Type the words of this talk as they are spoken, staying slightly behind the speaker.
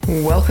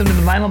Welcome to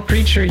The Bible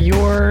Preacher,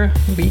 your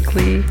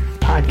weekly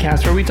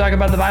podcast where we talk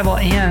about the Bible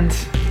and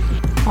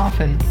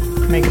often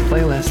make a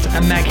playlist.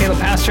 I'm Matt Caleb,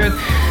 pastor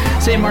at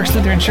St. Mark's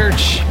Lutheran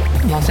Church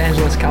in Los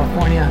Angeles,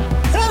 California.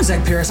 And I'm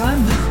Zach Pierce.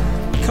 I'm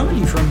coming to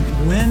you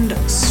from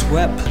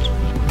wind-swept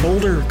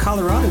Boulder,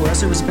 Colorado, where I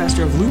serve as a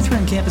pastor of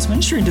Lutheran campus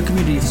ministry into a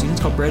community of students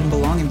called Bread and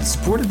Belonging,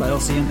 supported by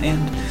LCM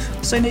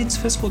and St. Nate's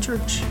Episcopal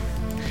Church.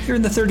 Here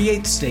in the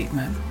 38th state,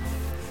 man.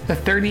 The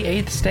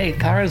 38th state.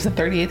 Colorado's the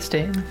 38th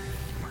state.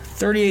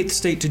 38th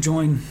state to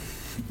join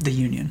the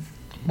Union.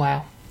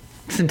 Wow.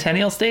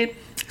 Centennial state?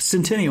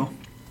 Centennial.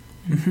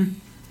 Mm-hmm.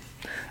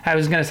 I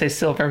was going to say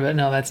silver, but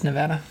no, that's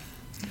Nevada.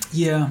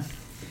 Yeah.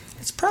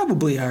 It's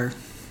probably our...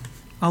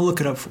 I'll look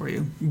it up for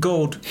you.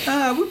 Gold.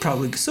 We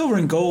probably... Silver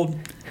and gold.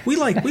 We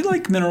like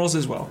minerals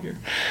as well here.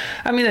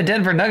 I mean, the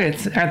Denver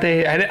Nuggets, aren't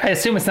they? I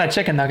assume it's not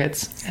chicken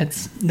nuggets.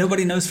 It's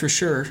Nobody knows for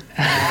sure.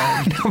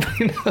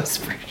 Nobody knows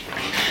for sure.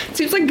 It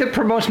seems like a good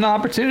promotional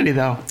opportunity,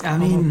 though. I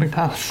mean...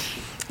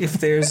 If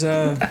there's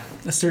a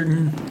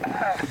certain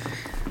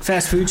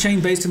fast food chain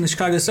based in the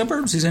Chicago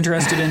suburbs who's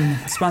interested in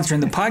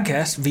sponsoring the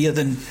podcast via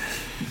the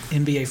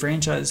NBA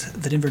franchise,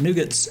 the Denver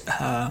Nuggets,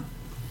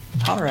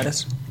 holler at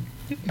us.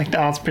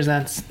 McDonald's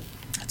presents.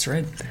 That's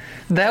right.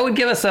 That would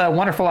give us a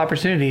wonderful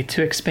opportunity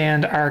to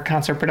expand our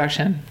concert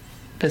production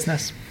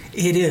business.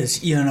 It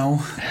is,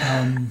 now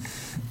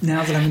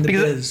that I'm in the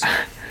biz.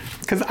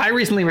 Because I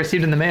recently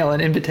received in the mail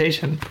an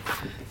invitation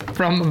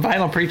from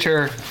Vinyl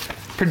Preacher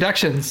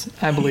Productions,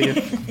 I believe.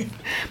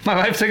 My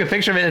wife took a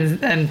picture of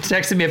it and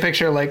texted me a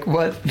picture like,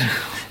 what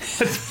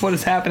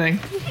is happening?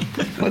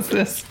 What's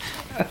this?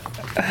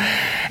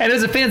 And it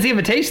was a fancy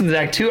invitation,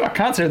 Zach, to a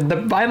concert. The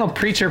Vinyl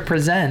Preacher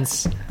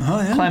presents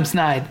Clem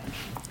Snide.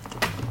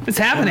 It's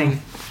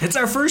happening. It's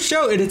our first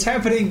show, and it's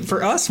happening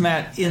for us,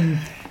 Matt, in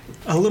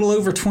a little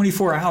over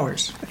 24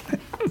 hours.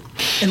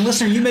 And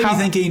listener, you may be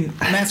thinking,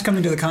 Matt's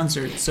coming to the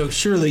concert, so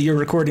surely you're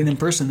recording in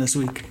person this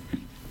week.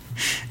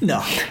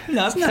 No,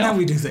 it's not how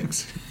we do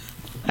things.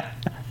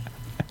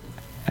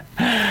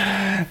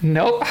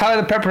 Nope. How are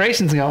the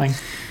preparations going?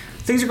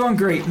 Things are going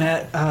great,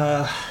 Matt.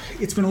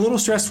 It's been a little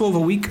stressful of a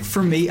week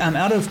for me. I'm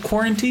out of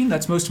quarantine.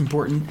 That's most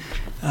important.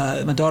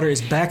 My daughter is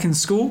back in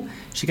school.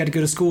 She got to go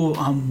to school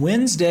on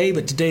Wednesday,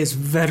 but today is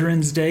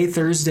Veterans Day,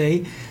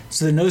 Thursday.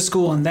 So there's no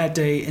school on that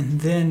day.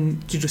 And then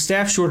due to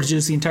staff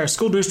shortages, the entire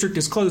school district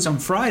is closed on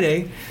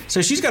Friday.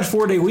 So she's got a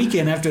 4-day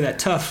weekend after that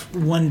tough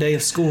 1 day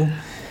of school.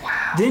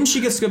 Wow. Then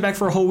she gets to go back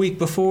for a whole week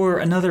before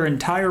another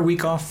entire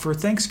week off for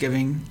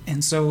Thanksgiving.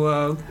 And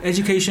so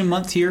education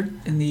month here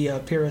in the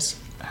Paris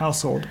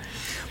household.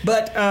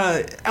 But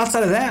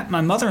outside of that,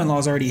 my mother-in-law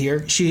is already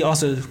here. She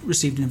also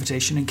received an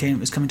invitation and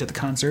is coming to the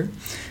concert.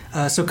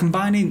 So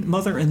combining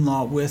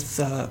mother-in-law with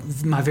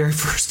my very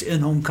first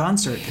in-home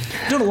concert.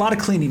 Doing a lot of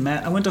cleaning,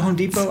 Matt. I went to Home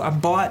Depot. I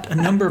bought a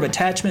number of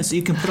attachments that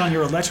you can put on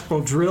your electrical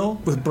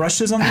drill with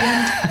brushes on the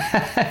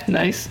end.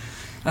 Nice.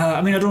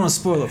 I don't want to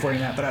spoil it for you,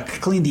 Matt, but I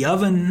cleaned the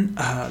oven,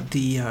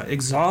 the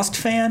exhaust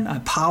fan. I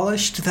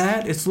polished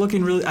that. It's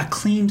looking really... I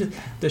cleaned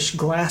the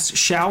glass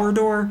shower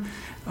door.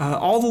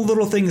 All the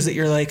little things that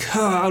you're like,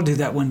 I'll do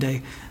that one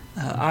day.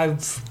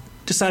 I've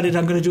decided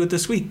I'm going to do it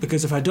this week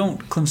because if I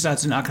don't, Clem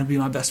Snide's not going to be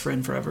my best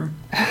friend forever.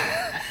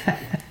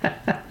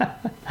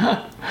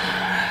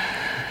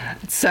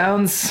 It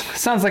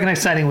sounds like an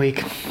exciting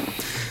week.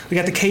 We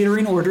got the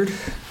catering ordered.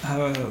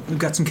 We've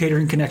got some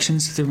catering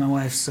connections through my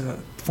wife's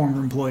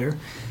former employer.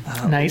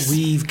 Nice.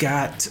 We've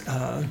got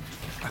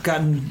I've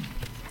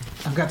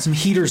got some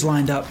heaters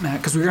lined up, Matt,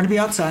 because we're going to be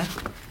outside.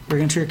 We're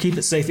going to try to keep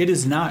it safe. It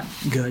is not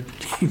good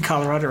in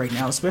Colorado right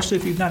now, especially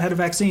if you've not had a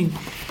vaccine.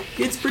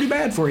 It's pretty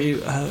bad for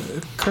you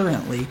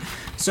currently.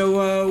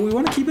 So we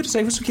want to keep it as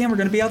safe as we can. We're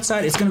going to be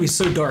outside. It's going to be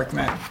so dark,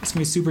 Matt. It's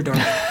going to be super dark.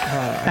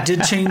 I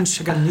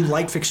got a new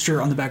light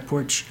fixture on the back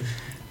porch.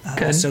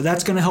 So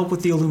that's going to help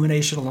with the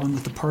illumination along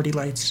with the party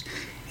lights.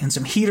 And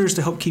some heaters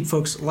to help keep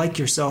folks like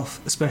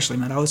yourself, especially,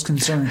 Matt. I was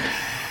concerned.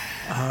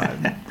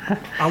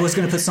 I was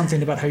going to put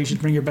something about how you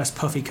should bring your best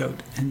puffy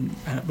coat,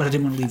 but I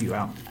didn't want to leave you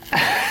out.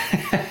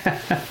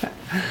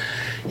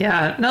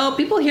 Yeah, no,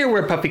 people here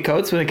wear puffy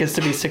coats when it gets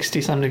to be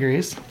 60-some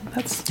degrees.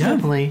 That's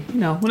definitely,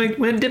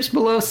 when it dips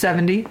below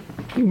 70, you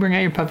can bring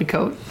out your puffy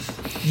coat.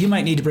 You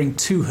might need to bring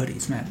 2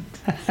 hoodies, man.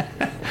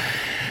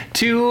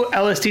 2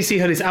 LSTC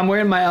hoodies. I'm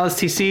wearing my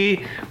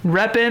LSTC,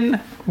 repping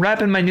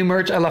my new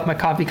merch. I left my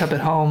coffee cup at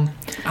home.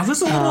 I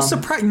was a little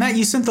surprised. Matt,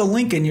 you sent the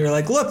link and you were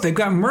like, look, they've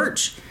got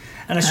merch.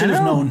 And I should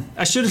have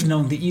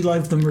known that you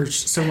loved the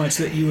merch so much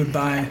that you would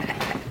buy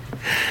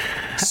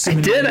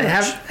seminary merch. I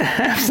have,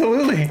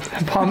 absolutely.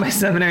 I bought my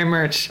seminary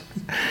merch.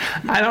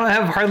 I don't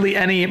have hardly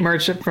any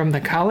merch from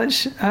the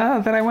college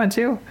that I went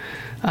to.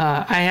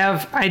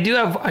 I do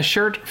have a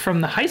shirt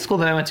from the high school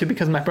that I went to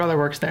because my brother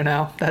works there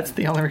now. That's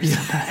the only reason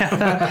I have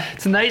that.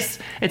 It's nice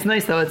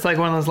though. It's like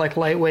one of those like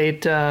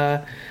lightweight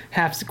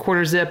half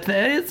quarter zip.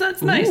 It's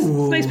nice. It's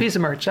a nice piece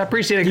of merch. I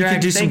appreciate it, Greg. You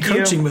could do some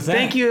coaching with that.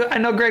 Thank you. I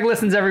know Greg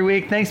listens every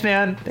week. Thanks,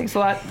 man. Thanks a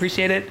lot.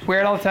 Appreciate it. Wear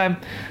it all the time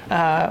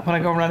when I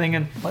go running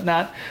and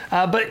whatnot.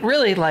 But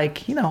really,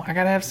 like, I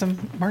got to have some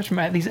merch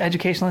from these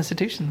educational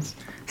institutions.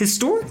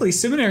 Historically,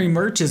 seminary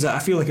merch is, I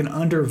feel like, an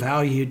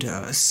undervalued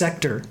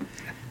sector,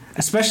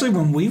 especially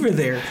when we were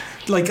there.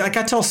 Like I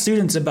tell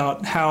students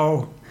about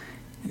how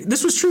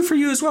this was true for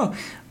you as well.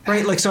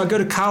 Right, like, so I go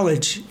to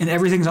college and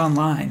everything's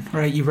online,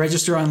 right? You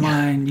register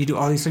online, you do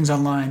all these things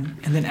online.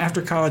 And then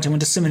after college, I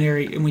went to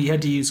seminary and we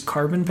had to use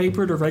carbon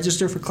paper to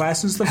register for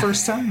classes the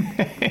first time.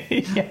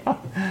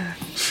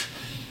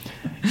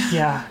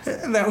 Yeah.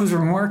 That was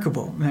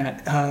remarkable,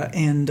 Matt.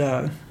 And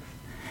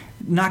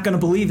not going to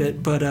believe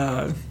it, but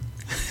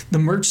the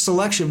merch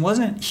selection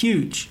wasn't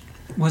huge.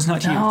 Was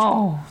not huge.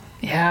 Oh,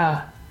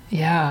 yeah.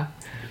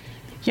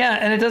 Yeah,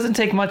 and it doesn't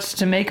take much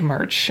to make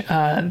merch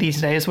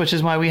these days, which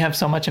is why we have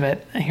so much of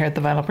it here at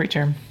the Vinyl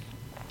Preacher.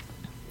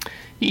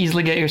 You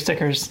easily get your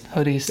stickers,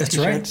 hoodies, That's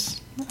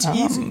t-shirts. Right. It's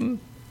easy.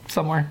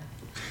 Somewhere.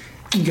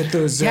 You can get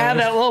those. Yeah,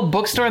 that little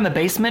bookstore in the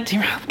basement.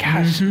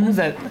 Gosh, what was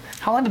that?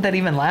 How long did that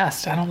even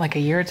last? I don't know, like a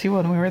year or two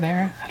when we were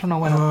there? I don't know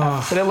when it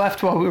left, but it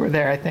left while we were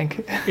there, I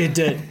think. It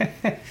did.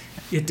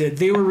 It did.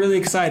 They were really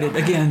excited.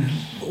 Again,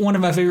 one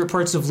of my favorite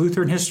parts of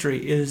Lutheran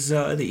history is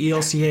the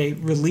ELCA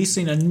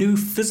releasing a new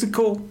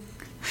physical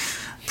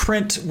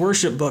print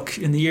worship book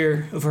in the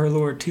year of our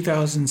Lord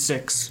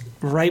 2006,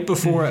 right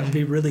before it would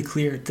be really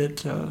clear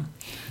that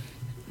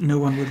no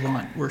one would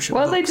want worship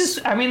books.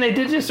 They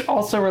did just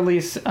also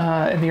release in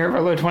the year of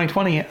our Lord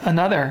 2020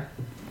 another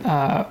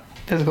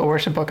physical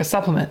worship book, a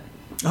supplement.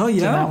 Oh yeah,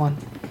 to that one.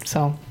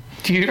 So,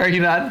 are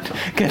you not?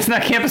 It's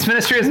not Campus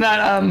Ministry. It's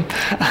not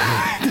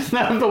does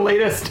not have the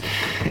latest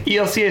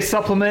ELCA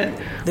supplement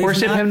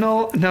worship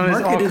hymnal known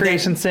as All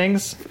Creation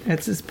Sings.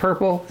 It's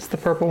purple. It's the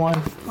purple one.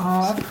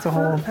 It's a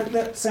whole.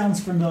 That sounds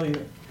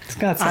familiar. It's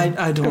got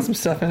some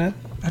stuff in it.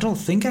 I don't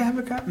think I have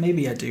a copy.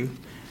 Maybe I do.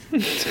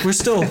 We're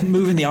still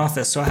moving the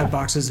office, so I have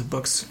boxes of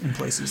books in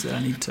places that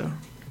I need to.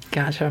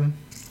 Gotcha.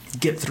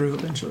 Get through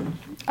eventually.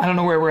 I don't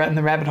know where we're at in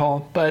the rabbit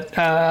hole, but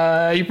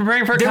you're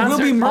preparing for a concert?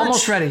 Will be merch.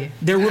 Almost ready.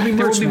 There will be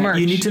merch.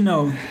 You need to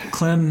know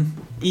Clem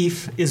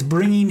Eve is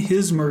bringing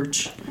his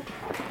merch.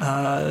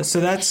 So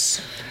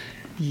that's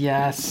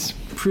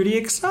pretty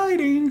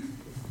exciting.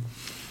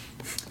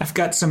 I've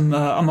got some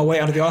on my way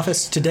out of the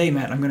office today,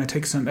 Matt. I'm going to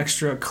take some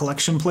extra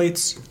collection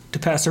plates to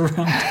pass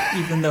around,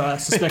 even though I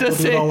suspect we'll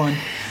do it all on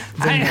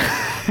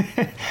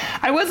Venmo.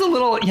 I was a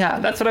little,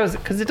 that's what I was,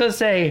 because it does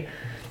say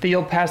that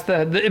you'll pass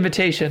the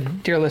invitation,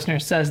 dear listener,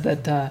 says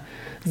that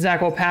Zach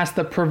will pass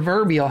the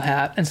proverbial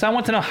hat. And so I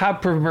want to know how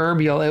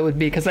proverbial it would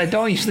be, because I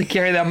don't usually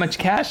carry that much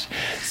cash.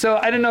 So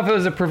I didn't know if it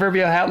was a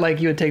proverbial hat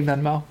like you would take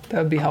Venmo.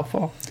 That would be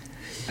helpful.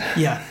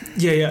 Yeah.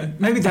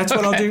 Maybe that's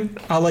what I'll do.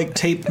 I'll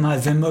tape my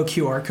Venmo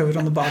QR code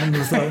on the bottom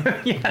of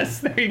the... Yes,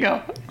 there you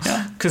go.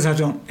 Because I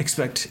don't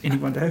expect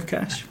anyone to have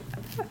cash.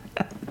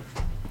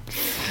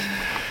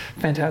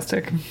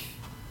 Fantastic.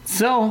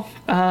 So,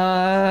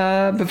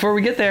 before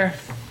we get there,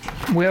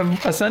 we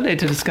have a Sunday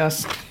to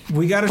discuss.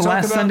 We got to talk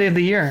about... the last Sunday of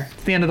the year.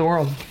 It's the end of the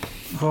world.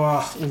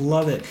 Oh,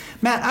 love it.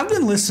 Matt, I've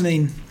been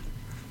listening,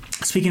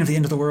 speaking of the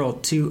end of the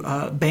world, to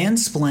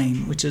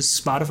Bandsplain, which is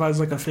Spotify's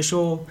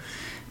official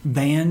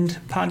band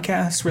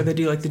podcast where they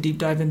do the deep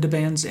dive into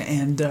bands,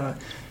 and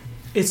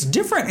it's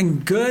different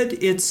and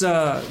good. It's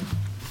they're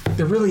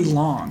really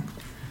long,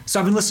 so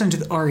I've been listening to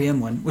the REM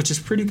one, which is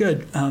pretty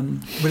good,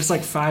 but it's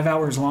 5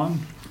 hours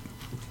long.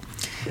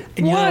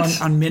 And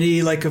on many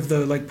of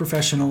the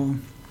professional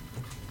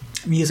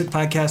music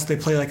podcasts, they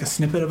play a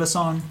snippet of a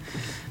song.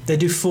 They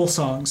do full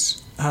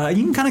songs.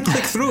 You can kind of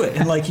click through it,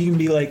 and you can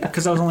be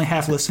because I was only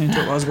half listening to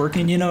it while I was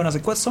working, and I was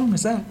what song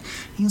is that?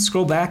 You can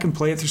scroll back and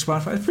play it through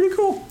Spotify. It's pretty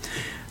cool.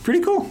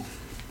 Pretty cool.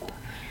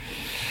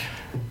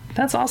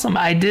 That's awesome.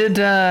 I did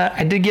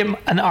get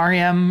an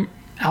REM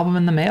album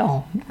in the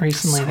mail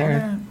recently.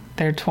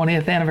 Their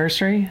 20th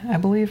anniversary, I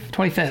believe.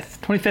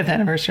 25th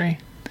anniversary.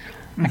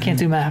 Mm-hmm. I can't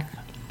do math.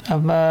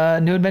 Of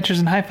New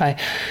Adventures in Hi-Fi.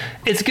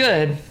 It's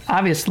good,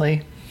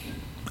 obviously.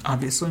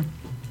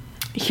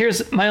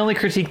 Here's my only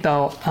critique,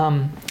 though.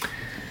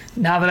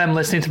 Now that I'm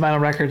listening to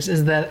vinyl records,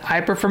 is that I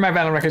prefer my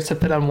vinyl records to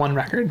fit on one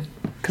record.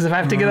 Because if I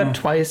have to get up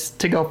twice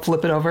to go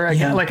flip it over,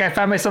 I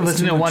find myself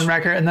listening to one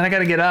record, and then I got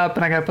to get up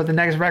and I got to put the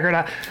next record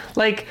on.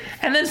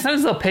 And then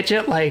sometimes they'll pitch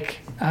it like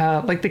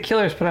the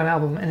Killers put on an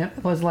album, and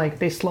it was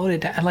they slowed it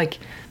down.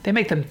 They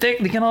make them thick.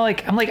 I'm I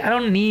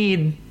don't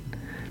need.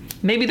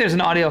 Maybe there's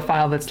an audio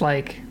file that's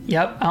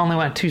yep, I only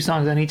want 2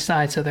 songs on each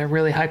side, so they're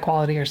really high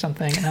quality or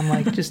something. And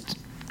I'm just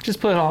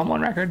put it all on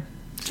one record.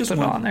 Just put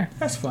it all on there.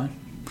 That's fine.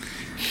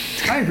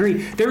 I agree.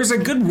 There was a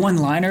good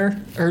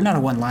one-liner, or not a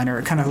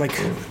one-liner, kind of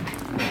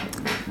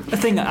a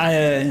thing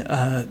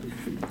I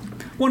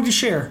wanted to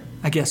share,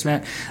 I guess,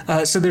 Matt.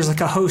 So there's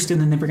a host,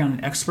 and then they bring on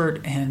an expert,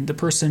 and the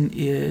person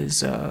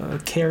is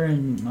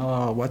Karen,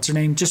 what's her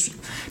name? Just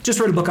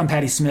wrote a book on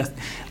Patti Smith,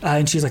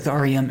 and she's the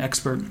REM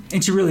expert.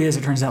 And she really is,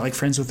 it turns out,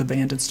 friends with the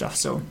band and stuff.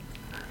 So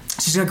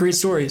She's got great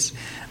stories.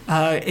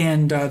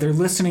 And they're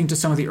listening to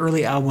some of the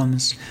early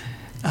albums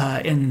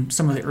and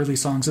some of the early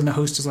songs. And the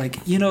host is like,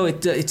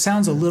 it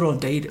sounds a little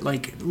dated,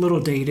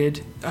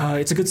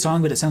 It's a good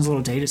song, but it sounds a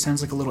little dated. It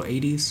sounds like a little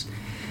 80s.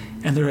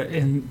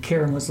 And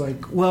Karen was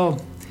like,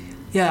 well,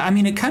 yeah, I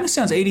mean, it kind of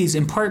sounds 80s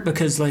in part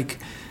because, like,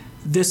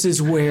 this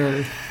is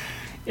where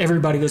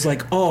everybody was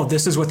like, oh,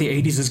 this is what the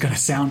 80s is going to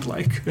sound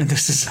like. And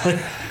this is like...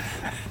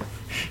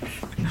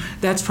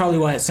 That's probably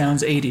why it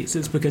sounds 80s.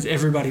 It's because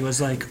everybody was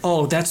like,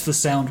 oh, that's the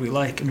sound we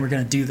like, and we're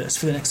going to do this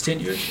for the next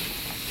 10 years.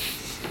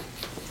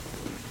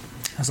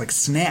 I was like,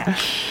 snap.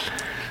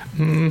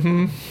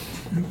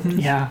 Mm-hmm.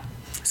 Yeah.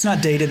 It's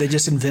not dated. They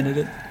just invented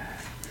it.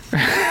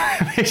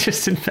 They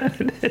just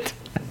invented it.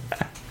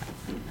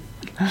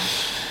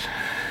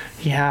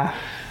 Yeah.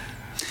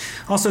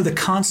 Also, the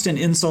constant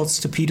insults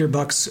to Peter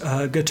Buck's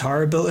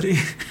guitar ability,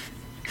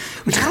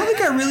 which I don't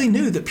think I really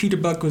knew that Peter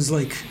Buck was,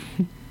 like...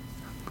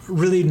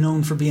 really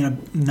known for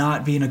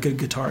not being a good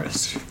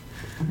guitarist.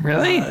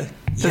 Really?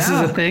 This is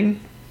a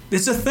thing?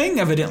 It's a thing,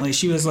 evidently.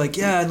 She was like,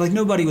 yeah, like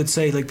nobody would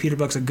say like Peter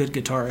Buck's a good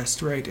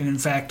guitarist, right? And in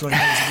fact, like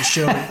I was at the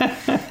show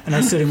and I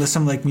was sitting with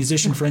some like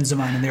musician friends of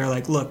mine and they were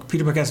like, look,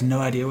 Peter Buck has no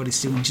idea what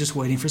he's doing. He's just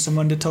waiting for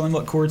someone to tell him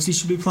what chords he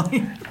should be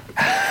playing.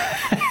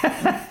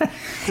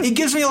 It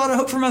gives me a lot of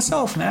hope for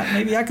myself, Matt.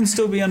 Maybe I can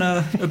still be in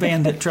a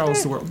band that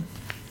travels the world.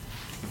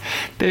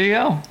 There you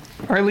go.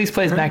 Or at least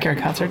plays backyard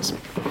concerts.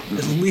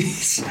 At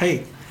least,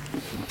 hey,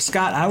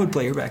 Scott, I would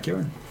play your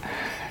backyard.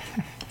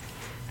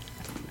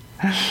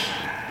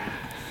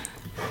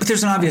 But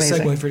there's an obvious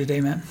segue for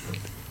today, man.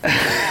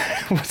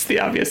 What's the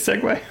obvious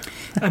segue?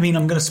 I mean,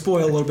 I'm going to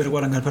spoil a little bit of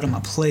what I'm going to put on my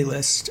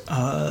playlist.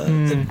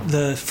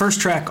 The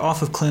first track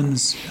off of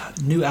Clem's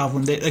new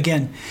album,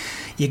 again,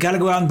 you got to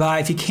go out and buy.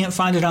 If you can't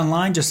find it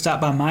online, just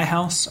stop by my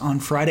house on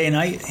Friday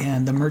night,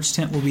 and the merch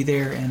tent will be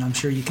there, and I'm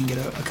sure you can get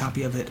a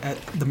copy of it at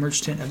the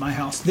merch tent at my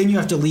house. Then you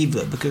have to leave,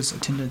 though, because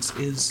attendance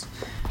is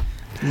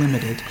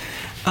limited.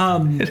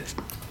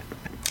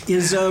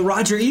 Is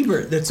Roger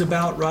Ebert. That's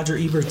about Roger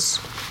Ebert's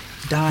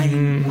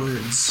dying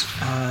words.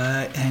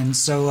 And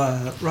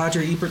so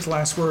Roger Ebert's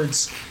last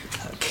words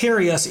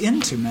carry us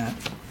into, Matt,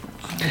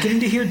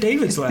 getting to hear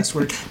David's last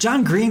word.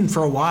 John Green,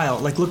 for a while,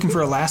 like Looking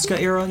for Alaska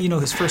era,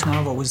 his first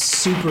novel was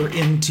super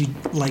into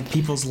like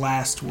people's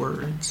last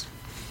words.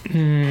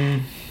 There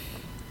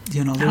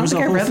was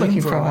a whole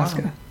thing for a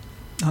while.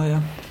 Oh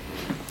yeah,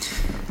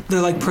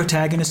 the like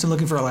protagonist in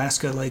Looking for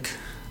Alaska, like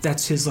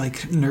that's his like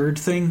nerd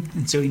thing,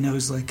 and so he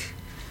knows like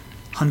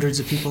hundreds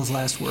of people's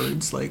last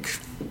words, like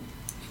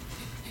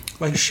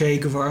Che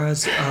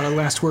Guevara's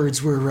last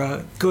words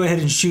were, "Go ahead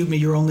and shoot me.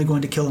 You're only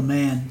going to kill a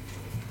man."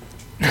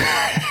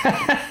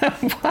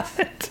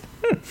 What?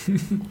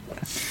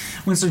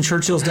 Winston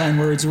Churchill's dying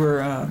words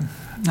were,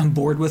 "I'm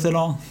bored with it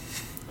all."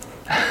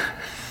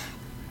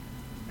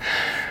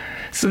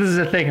 So this is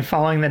a thing,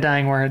 following the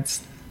dying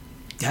words.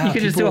 Yeah, you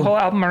could just do a whole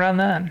album around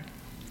that.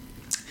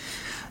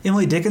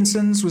 Emily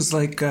Dickinson's was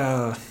like,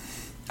 "I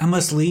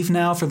must leave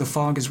now, for the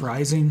fog is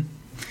rising."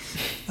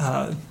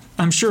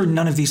 I'm sure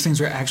none of these things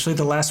were actually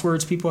the last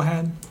words people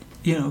had,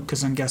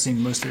 because I'm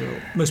guessing most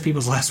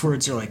people's last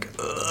words are like,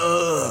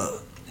 "Ugh."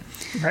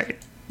 Right.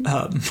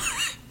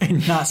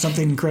 And not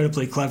something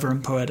incredibly clever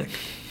and poetic.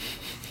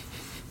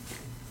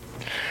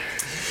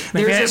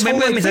 There's this whole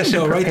thing,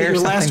 though, right? That your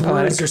last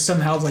words are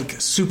somehow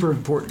like super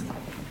important.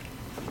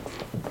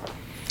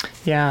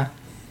 Yeah.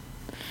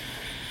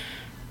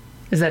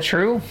 Is that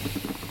true?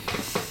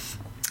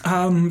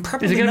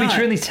 Probably Is it going to not. be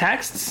true in these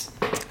texts?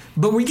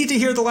 But we get to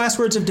hear the last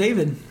words of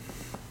David.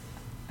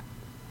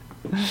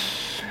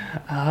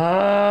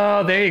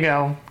 Oh, there you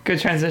go. Good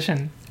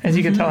transition. As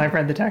you can tell, I've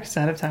read the text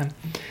ahead of time.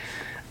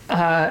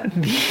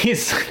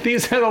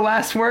 These are the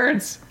last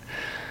words.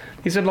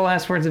 These are the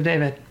last words of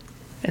David.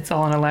 It's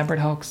all an elaborate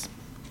hoax.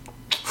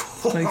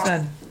 That's what he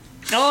said.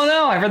 Oh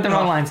no, I read the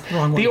wrong lines.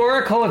 Wrong one. The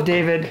oracle of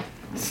David,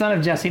 son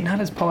of Jesse, not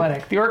as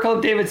poetic. The oracle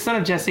of David, son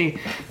of Jesse,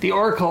 the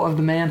oracle of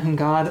the man whom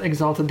God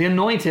exalted, the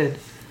anointed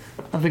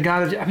of the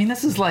God of... I mean,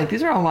 these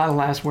are a lot of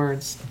last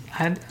words.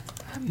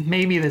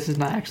 Maybe this is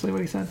not actually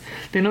what he said.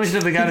 The anointed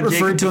of the God of Jacob,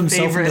 referred to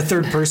himself in the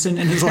third person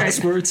in his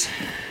last words.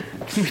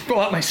 Pull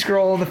out my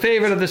scroll. The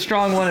favorite of the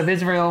strong one of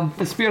Israel.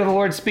 The Spirit of the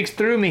Lord speaks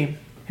through me.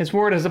 His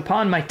word is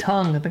upon my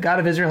tongue. The God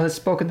of Israel has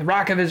spoken. The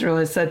Rock of Israel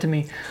has said to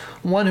me,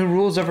 one who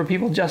rules over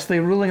people justly,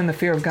 ruling in the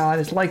fear of God,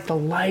 is like the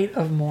light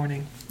of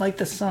morning, like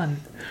the sun,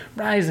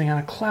 rising on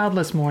a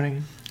cloudless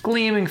morning,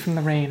 gleaming from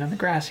the rain on the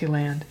grassy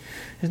land.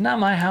 Is not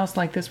my house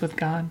like this with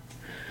God?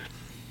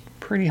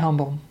 Pretty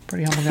humble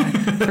guy.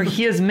 For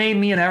he has made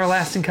me an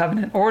everlasting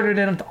covenant, ordered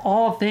it unto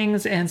all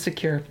things and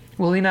secure.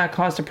 Will he not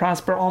cause to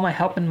prosper all my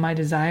help and my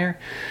desire?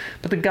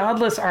 But the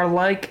godless are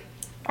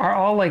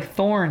all like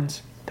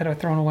thorns that are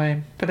thrown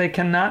away, for they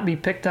cannot be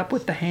picked up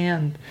with the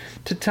hand.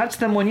 To touch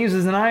them one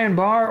uses an iron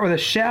bar or the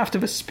shaft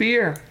of a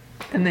spear,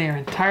 and they are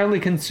entirely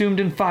consumed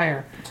in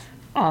fire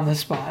on the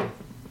spot.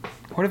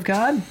 Word of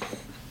God,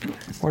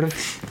 word of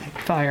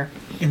fire.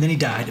 And then he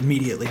died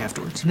immediately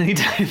afterwards.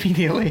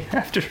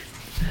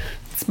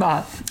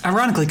 Spot.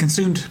 Ironically,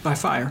 consumed by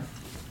fire.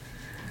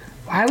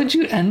 Why would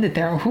you end it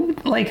there?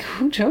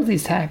 Who chose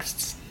these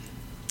texts?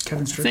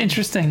 Kevin It's Strickland.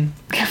 interesting.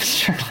 Kevin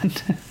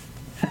Strickland.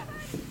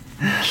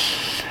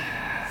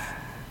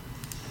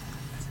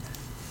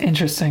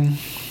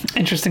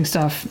 Interesting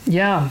stuff.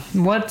 Yeah.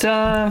 What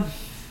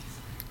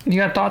you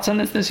got thoughts on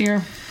this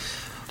year?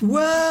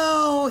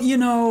 Well,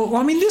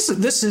 I mean,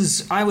 this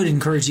is. I would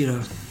encourage you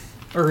to,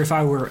 or if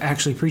I were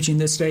actually preaching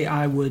this day,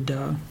 I would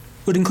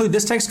include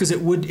this text because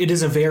it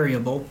is a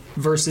variable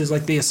versus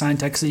like the assigned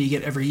text that you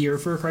get every year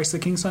for Christ the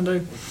King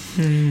Sunday.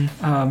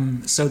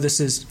 So this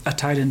is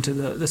tied into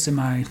the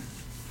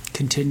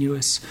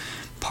semi-continuous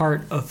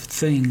part of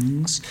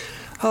things.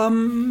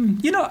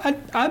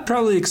 I'd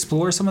probably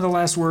explore some of the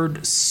last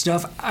word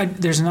stuff.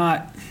 There's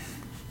not,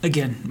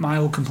 again, my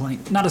old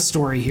complaint, not a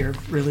story here,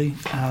 really.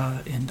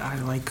 And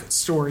I like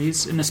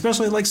stories, and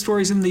especially like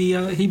stories in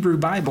the Hebrew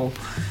Bible.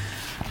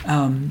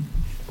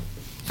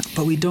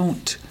 But we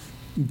don't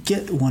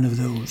get one of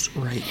those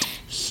right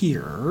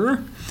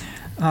here.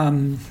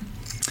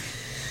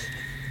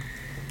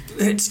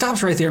 It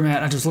stops right there,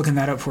 Matt. I'm just looking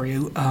that up for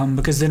you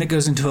because then it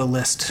goes into a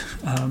list.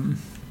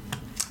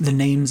 The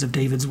names of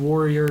David's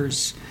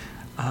warriors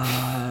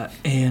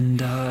and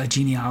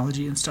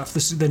genealogy and stuff.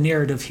 The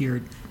narrative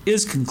here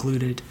is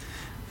concluded.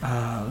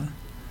 I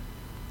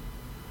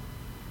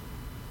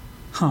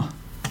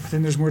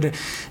think there's more to...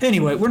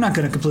 Anyway, we're not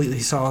going to completely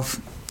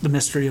solve the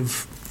mystery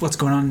of what's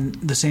going on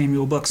in the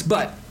Samuel books,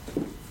 but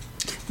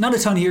not a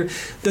ton here.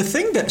 The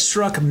thing that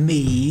struck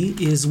me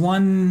is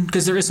one...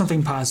 Because there is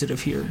something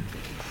positive here,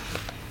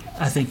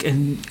 I think.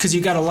 And because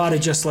you got a lot of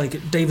just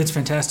like, David's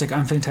fantastic,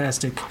 I'm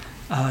fantastic.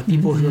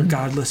 People who are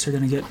godless are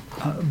going to get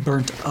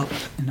burnt up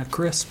in a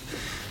crisp.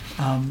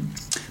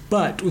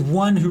 But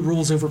one who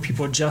rules over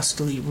people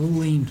justly,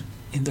 ruling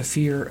in the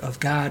fear of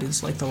God,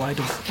 is like the light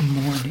of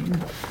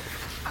morning.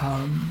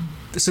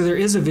 So there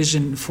is a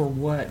vision for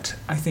what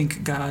I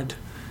think God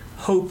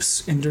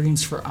hopes and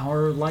dreams for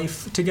our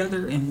life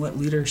together, and what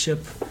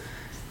leadership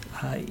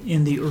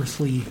in the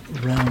earthly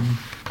realm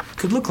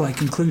could look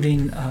like,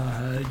 including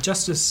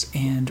justice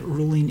and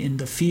ruling in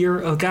the fear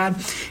of God.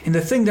 And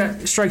the thing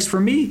that strikes for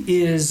me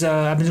is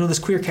I've been doing this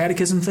queer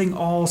catechism thing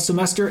all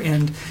semester,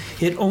 and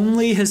it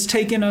only has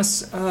taken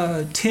us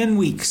 10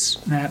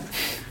 weeks, Matt.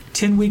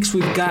 10 weeks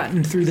we've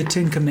gotten through the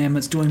 10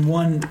 commandments, doing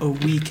one a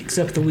week,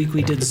 except the week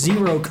we did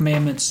 0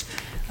 commandments.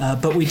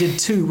 But we did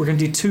 2. We're going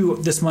to do 2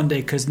 this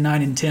Monday because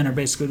 9 and 10 are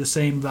basically the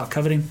same about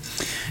coveting.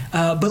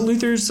 But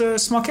Luther's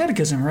small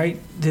catechism, right?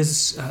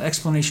 His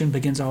explanation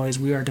begins always,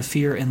 we are to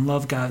fear and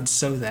love God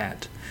so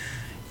that.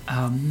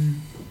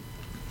 And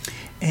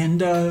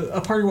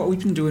a part of what we've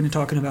been doing and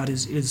talking about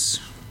is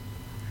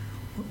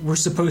we're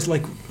supposed,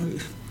 like,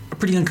 a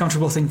pretty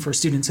uncomfortable thing for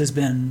students has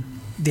been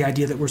the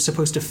idea that we're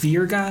supposed to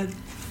fear God.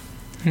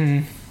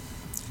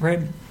 Right?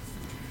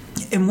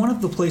 And one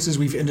of the places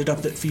we've ended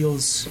up that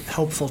feels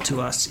helpful to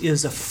us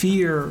is a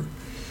fear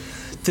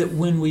that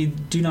when we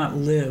do not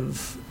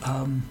live,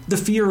 the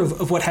fear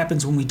of what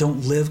happens when we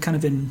don't live kind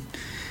of in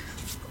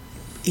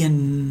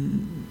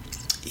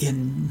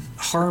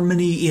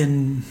harmony,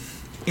 in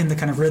the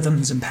kind of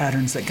rhythms and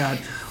patterns that God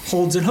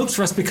holds and hopes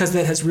for us, because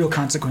that has real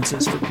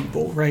consequences for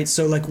people, right?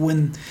 So like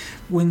when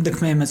the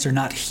commandments are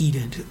not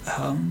heeded,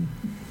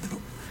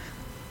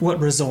 what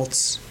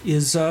results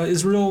is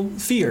real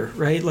fear,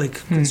 right?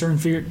 Like concern,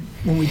 fear.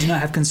 When we do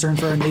not have concern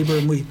for our neighbor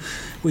and we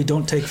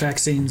don't take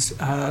vaccines,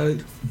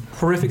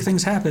 horrific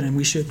things happen, and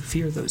we should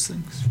fear those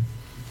things.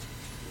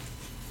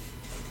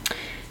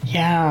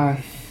 Yeah,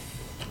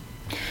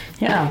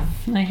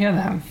 I hear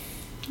that.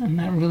 I'm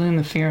not really in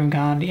the fear of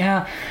God.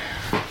 Yeah,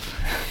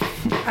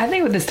 I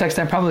think with this text,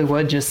 I probably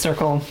would just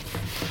circle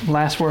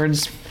last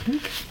words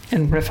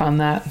and riff on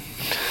that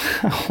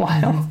a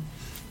while.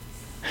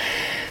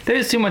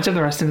 There's too much of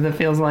the rest of it that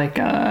feels like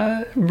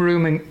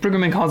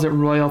Brueggemann calls it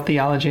royal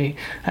theology.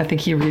 I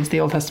think he reads the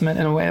Old Testament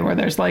in a way where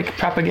there's like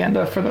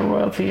propaganda for the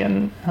royalty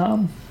and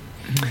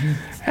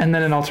then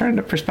an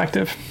alternative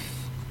perspective.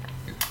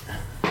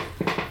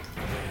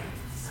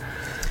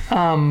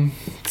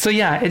 So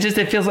yeah,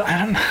 it feels like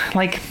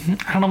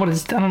I don't know what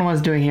it's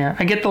doing here.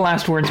 I get the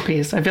last words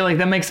piece. I feel like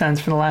that makes sense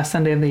for the last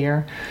Sunday of the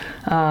year,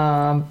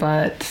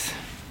 but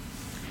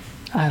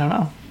I don't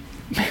know.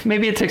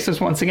 Maybe it takes us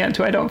once again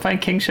to I don't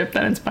find kingship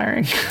that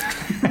inspiring.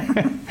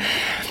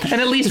 And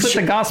at least with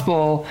the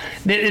gospel,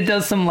 it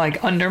does some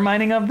like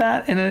undermining of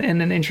that in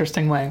an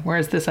interesting way,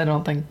 whereas this I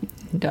don't think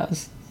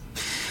does.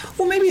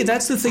 Well, maybe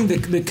that's the thing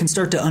that can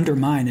start to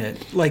undermine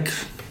it. Like,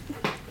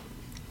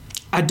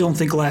 I don't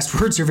think last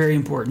words are very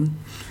important.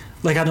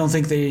 Like, I don't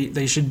think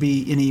they should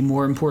be any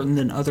more important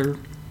than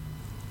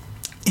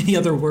any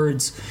other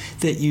words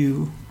that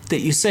you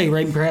say,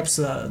 right? And perhaps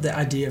the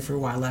idea for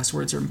why last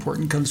words are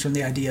important comes from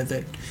the idea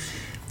that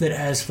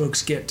as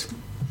folks get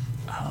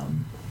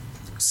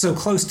so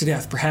close to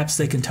death, perhaps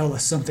they can tell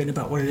us something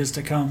about what it is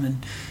to come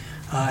and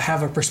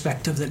have a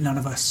perspective that none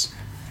of us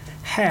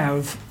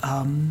have.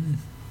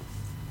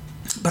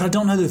 But I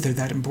don't know that they're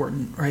that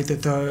important, right?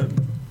 That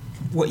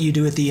what you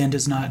do at the end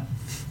is not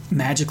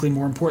magically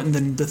more important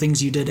than the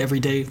things you did every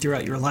day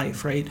throughout your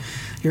life, right?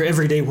 Your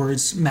everyday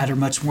words matter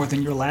much more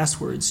than your last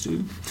words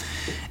do.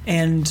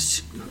 And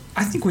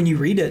I think when you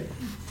read it,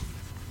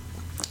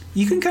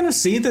 you can kind of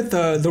see that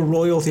the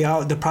royal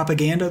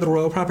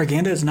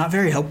propaganda is not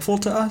very helpful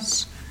to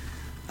us.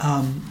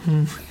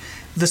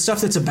 The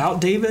stuff that's about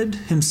David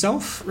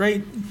himself,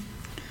 right,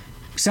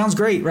 sounds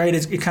great, right?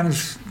 It kind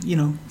of,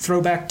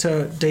 throwback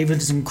to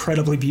David's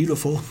incredibly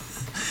beautiful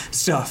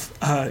stuff.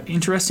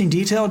 Interesting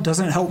detail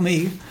doesn't help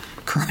me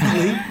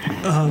currently.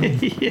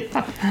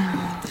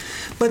 Yeah.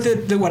 But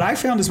what I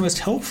found is most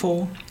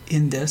helpful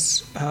in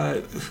this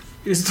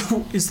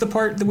is the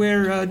part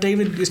where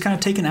David is kind of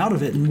taken out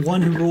of it, and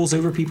one who rules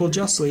over people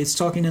justly. It's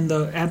talking in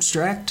the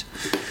abstract,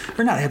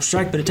 or not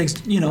abstract, but it takes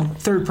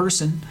third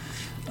person,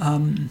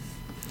 and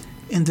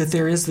that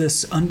there is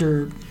this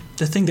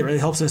the thing that really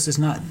helps us is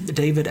not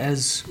David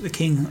as the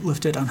king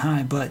lifted on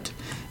high, but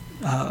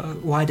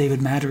why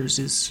David matters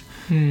is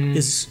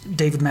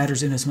David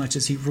matters in as much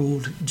as he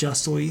ruled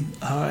justly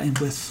and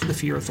with the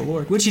fear of the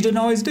Lord, which he didn't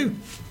always do.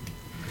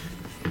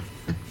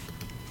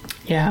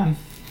 Yeah.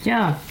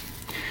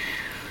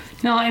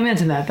 No, amen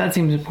to that. That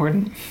seems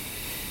important.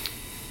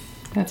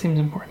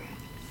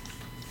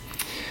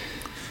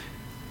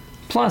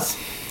 Plus,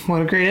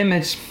 what a great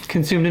image.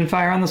 Consumed in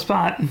fire on the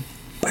spot.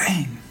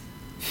 Bang.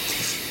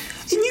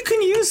 And you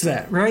can use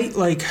that, right?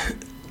 Like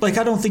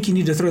I don't think you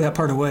need to throw that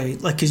part away,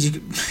 because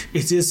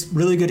it is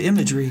really good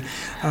imagery,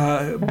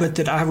 but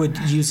that I would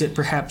use it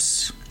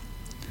perhaps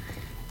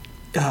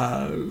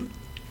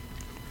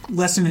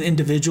less in an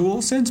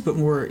individual sense, but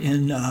more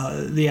in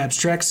the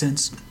abstract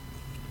sense,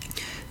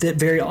 that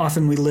very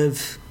often we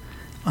live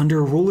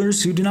under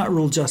rulers who do not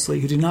rule justly,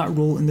 who do not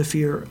rule in the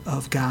fear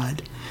of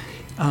God.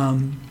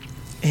 And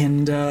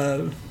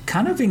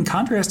kind of in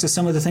contrast to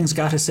some of the things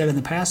God has said in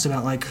the past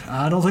about,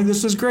 I don't think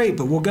this is great,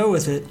 but we'll go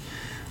with it.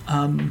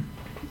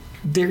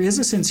 There is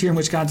a sense here in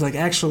which God's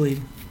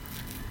actually,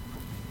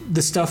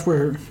 the stuff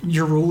where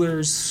your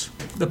rulers,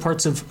 the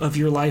parts of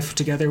your life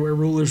together where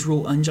rulers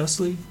rule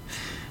unjustly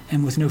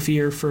and with no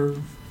fear for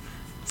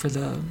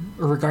or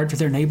regard for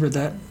their neighbor,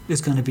 that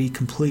is going to be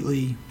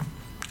completely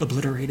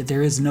obliterated.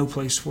 There is no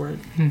place for it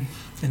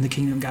in the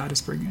kingdom God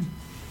is bringing.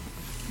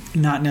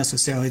 Not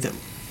necessarily that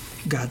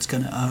God's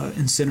going to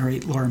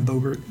incinerate Lauren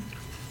Boebert.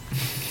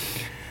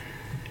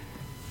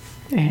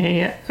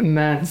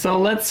 Amen. So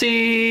let's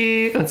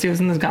see what's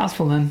in this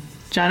gospel then.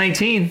 John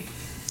 18.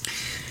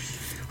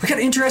 We got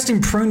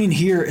interesting pruning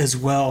here as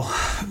well,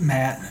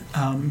 Matt,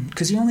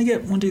 because you only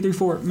get 1, 2, 3,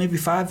 4, maybe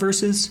 5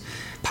 verses.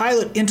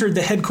 Pilate entered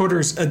the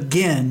headquarters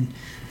again,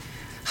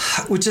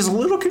 which is a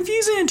little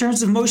confusing in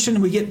terms of motion.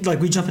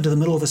 We jump into the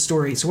middle of a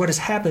story. So what has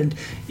happened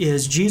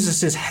is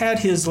Jesus has had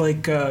his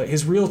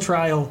real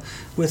trial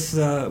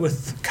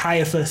with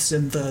Caiaphas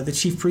and the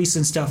chief priests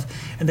and stuff,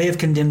 and they have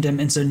condemned him.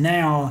 And so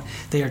now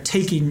they are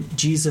taking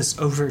Jesus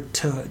over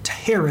to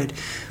Herod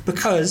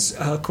because,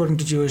 according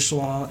to Jewish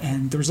law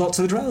and the results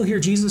of the trial here,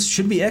 Jesus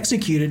should be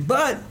executed.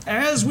 But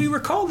as we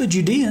recall, the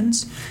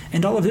Judeans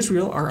and all of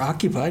Israel are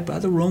occupied by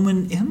the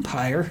Roman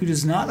Empire, who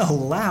does not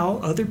allow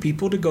other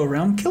people to go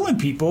around killing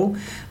people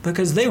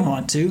because they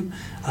want to.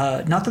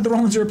 Not that the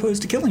Romans are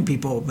opposed to killing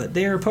people, but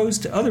they are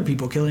opposed to other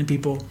people killing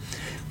people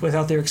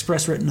without their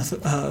express written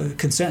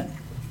consent.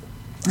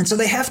 And so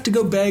they have to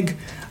go beg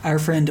our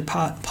friend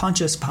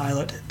Pontius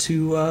Pilate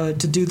to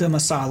do them a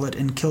solid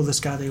and kill this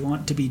guy they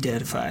want to be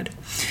deadified.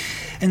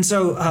 And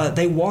so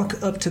they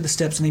walk up to the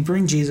steps and they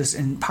bring Jesus,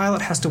 and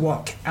Pilate has to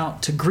walk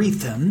out to greet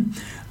them,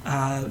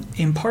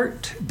 in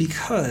part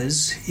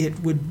because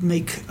it would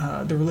make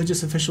the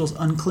religious officials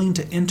unclean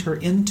to enter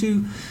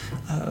into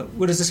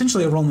what is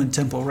essentially a Roman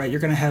temple, right?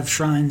 You're going to have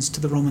shrines to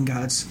the Roman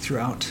gods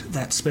throughout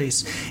that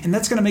space. And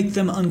that's going to make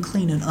them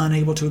unclean and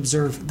unable to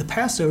observe the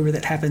Passover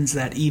that happens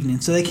that evening.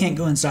 So they can't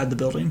go inside the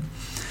building.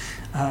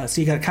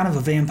 So you got kind of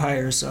a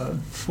vampires,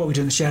 what we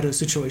do in the shadow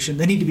situation.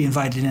 They need to be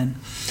invited in.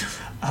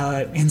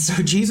 And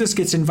so Jesus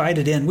gets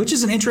invited in, which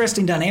is an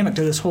interesting dynamic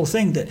to this whole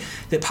thing, that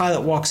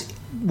Pilate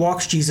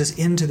walks Jesus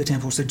into the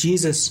temple. So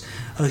Jesus,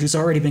 who's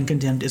already been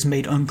condemned, is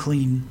made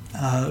unclean,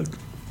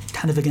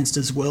 kind of against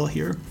his will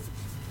here.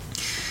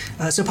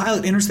 So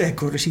Pilate enters the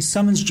headquarters. He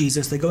summons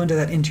Jesus. They go into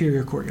that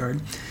interior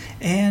courtyard.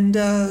 And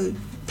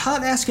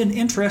Pilate asks an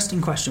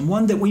interesting question,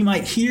 one that we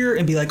might hear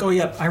and be like, oh,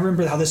 yeah, I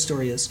remember how this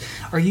story is.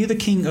 Are you the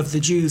king of the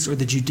Jews or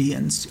the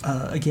Judeans?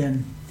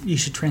 Again, you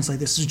should translate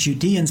this as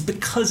Judeans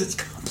because it's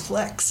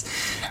complex.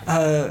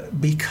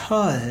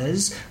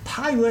 Because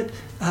Pilate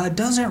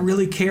doesn't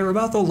really care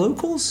about the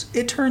locals,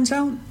 it turns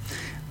out.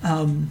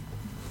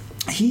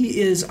 He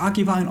is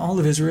occupying all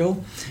of Israel,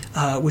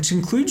 which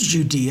includes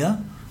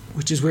Judea,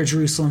 which is where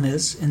Jerusalem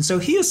is. And so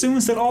he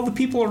assumes that all the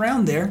people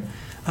around there,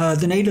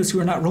 the natives who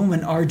are not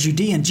Roman, are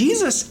Judean.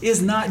 Jesus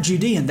is not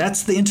Judean.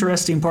 That's the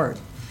interesting part.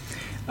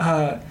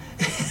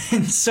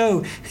 And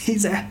so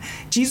Jesus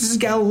is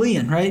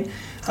Galilean, right?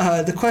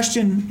 The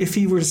question, if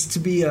he was to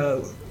be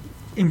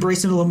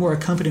embracing a little more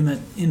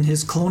accompaniment in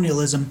his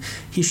colonialism,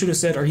 he should have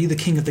said, are you the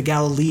king of the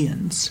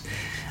Galileans?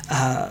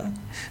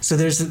 So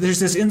there's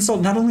this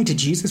insult not only to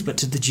Jesus but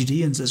to the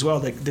Judeans as well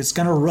that's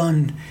going to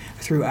run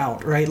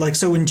throughout, right? Like,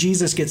 so when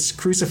Jesus gets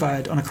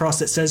crucified on a cross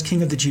that says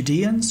King of the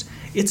Judeans,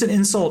 it's an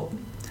insult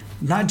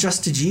not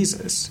just to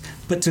Jesus,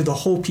 but to the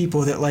whole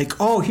people that like,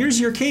 oh,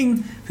 here's your king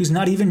who's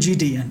not even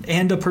Judean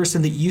and a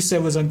person that you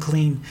said was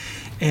unclean.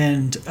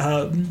 And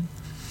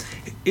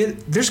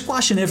they're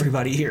squashing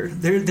everybody here.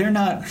 They're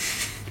not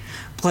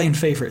playing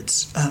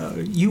favorites.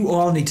 You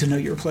all need to know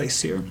your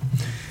place here.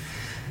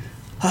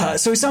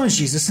 So he summons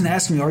Jesus and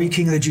asks me, are you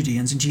king of the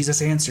Judeans? And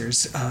Jesus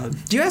answers,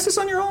 do you ask this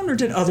on your own or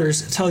did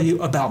others tell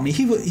you about me?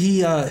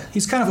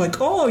 He's kind of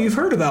like, oh, you've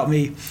heard about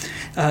me,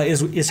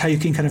 is how you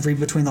can kind of read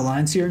between the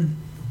lines here.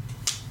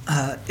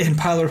 And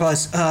Pilate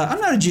replies,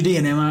 I'm not a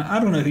Judean, am I? I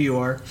don't know who you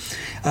are.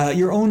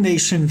 Your own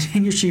nation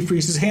and your chief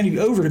priest has handed you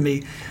over to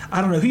me.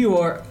 I don't know who you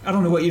are. I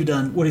don't know what you've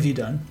done. What have you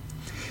done?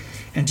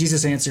 And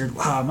Jesus answered,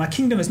 my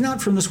kingdom is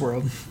not from this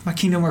world. My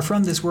kingdom were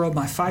from this world.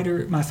 My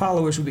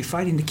followers would be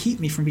fighting to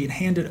keep me from being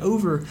handed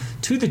over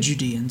to the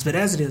Judeans. But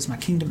as it is, my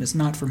kingdom is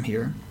not from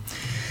here.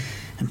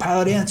 And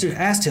Pilate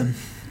asked him,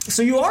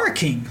 so you are a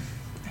king?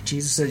 And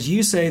Jesus says,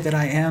 you say that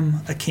I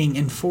am a king,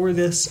 and for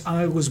this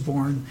I was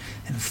born,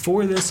 and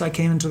for this I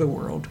came into the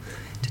world,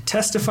 to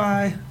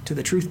testify to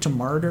the truth, to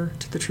martyr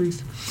to the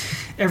truth.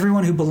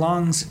 Everyone who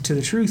belongs to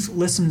the truth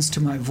listens to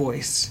my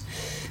voice.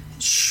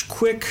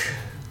 Quick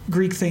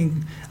Greek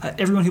thing,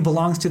 everyone who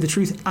belongs to the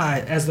truth.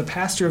 I, as the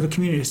pastor of a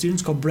community of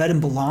students called Bread and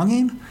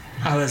Belonging,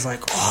 I was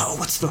like, oh,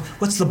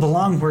 what's the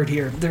belong word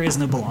here? There is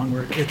no belong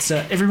word. It's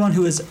everyone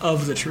who is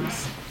of the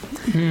truth.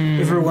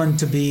 Everyone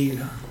to be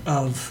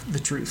of the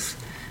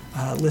truth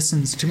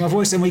listens to my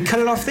voice. And we cut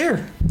it off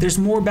there. There's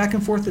more back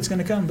and forth that's going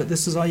to come, but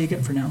this is all you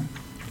get for now.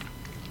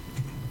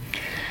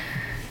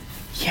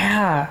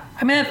 Yeah.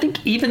 I mean, I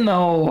think even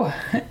though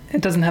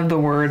it doesn't have the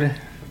word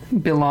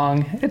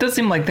belong, it does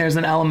seem like there's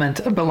an element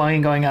of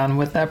belonging going on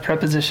with that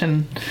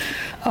preposition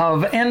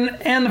of,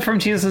 and from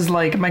Jesus'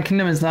 like, my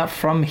kingdom is not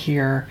from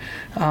here.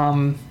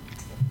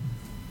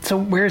 So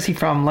where is he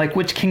from? Like,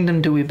 which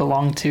kingdom do we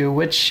belong to?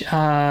 Which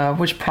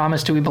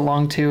promise do we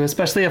belong to?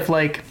 Especially if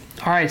like,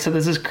 all right, so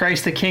this is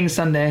Christ the King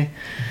Sunday,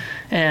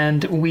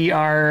 and we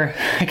are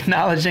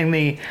acknowledging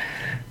the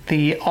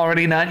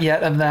already not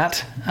yet of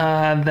that,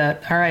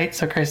 that, all right,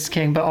 so Christ is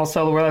King, but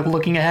also we're like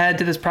looking ahead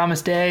to this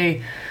promised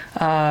day.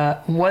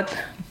 What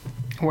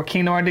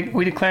kingdom are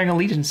we declaring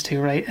allegiance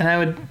to, right?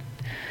 And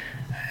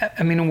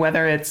I mean,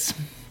 whether it's,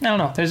 I don't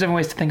know, there's different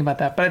ways to think about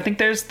that, but I think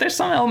there's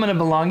some element of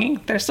belonging.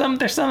 There's some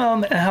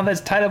element, and how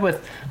that's tied up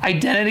with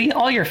identity.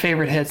 All your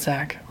favorite hits,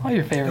 Zach. All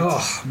your favorites.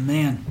 Oh,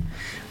 man.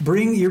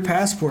 Bring your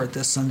passport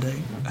this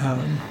Sunday.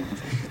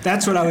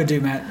 That's what I would do,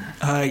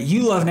 Matt.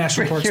 You love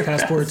national parks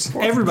passports.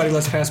 Passport. Everybody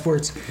loves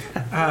passports.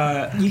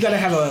 You got to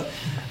have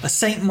a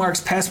St.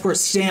 Mark's passport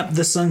stamp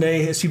this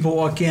Sunday as people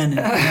walk in and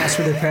ask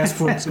for their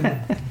passports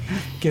and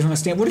give them a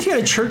stamp. What if you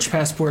had a church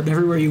passport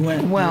everywhere you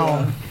went?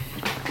 Well,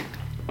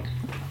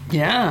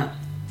 yeah.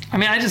 I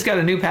mean, I just got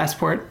a new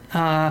passport.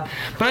 But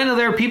I know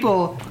there are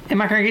people in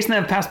my congregation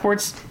that have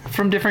passports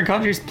from different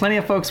countries. Plenty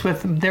of folks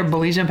with their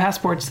Belizean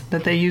passports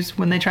that they use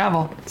when they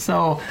travel.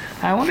 So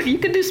I wonder, you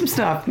could do some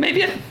stuff.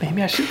 Maybe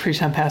I should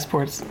preach on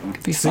passports. It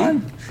could be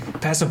fun.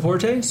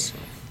 Passaportes?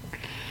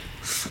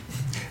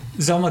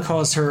 Zelma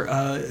calls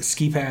her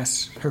ski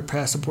pass her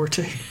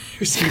passaporte.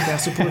 Her ski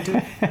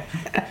passaporte.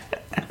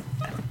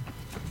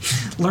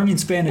 Learning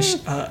Spanish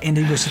and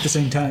English at the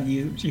same time,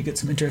 you get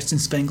some interest in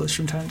Spanglish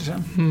from time to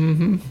time.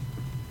 Mm-hmm.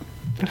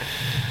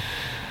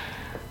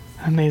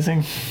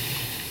 Amazing.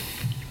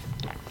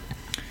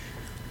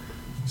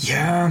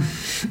 Yeah,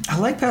 I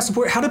like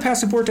passport. How do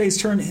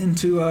passaportes turn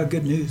into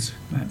good news,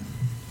 Matt?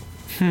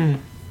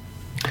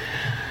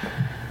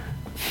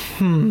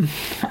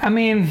 I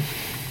mean,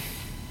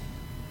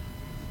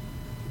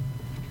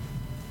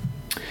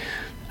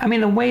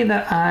 the way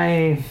that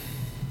I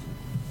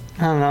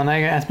don't know, now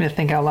you're going to ask me to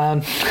think out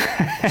loud.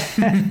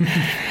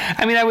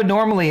 I mean, I would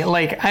normally,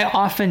 I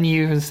often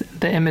use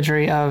the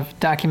imagery of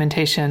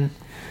documentation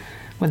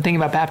when thinking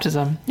about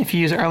baptism. If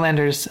you use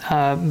Erlander's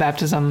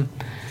baptism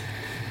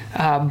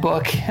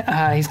book,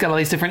 he's got all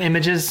these different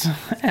images,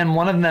 and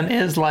one of them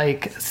is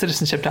like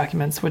citizenship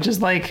documents, which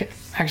is like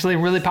actually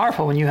really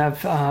powerful when you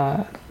have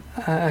a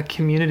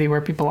community where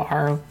people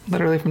are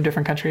literally from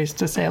different countries,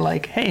 to say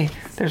like, hey,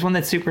 there's one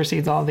that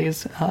supersedes all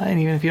these,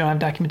 and even if you don't have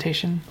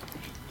documentation,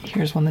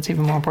 here's one that's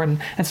even more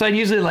important. And so I'd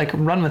usually like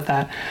run with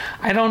that.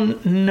 I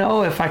don't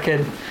know if I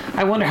could,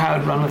 I wonder how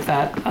I'd run with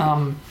that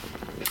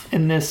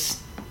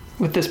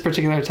with this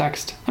particular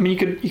text. I mean,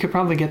 you could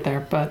probably get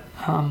there, but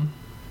I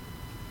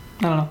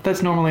don't know.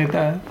 That's normally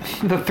the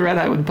thread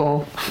I would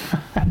pull.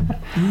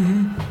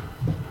 Mm-hmm.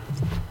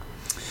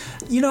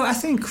 I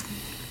think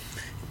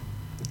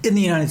in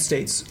the United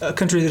States, a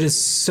country that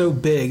is so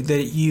big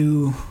that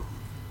you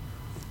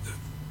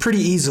pretty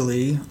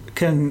easily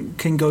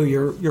can go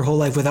your whole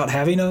life without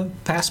having a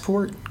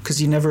passport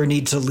because you never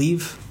need to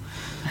leave.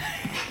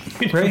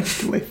 Right?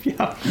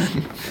 Yeah.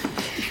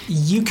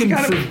 you can.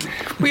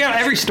 We got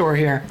every store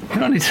here. We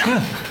don't need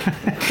to.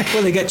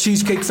 Well, they got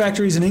cheesecake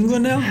factories in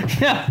England now.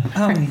 Yeah.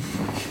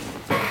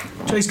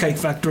 Cheesecake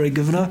factory,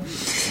 governor.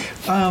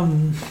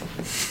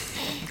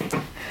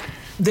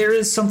 There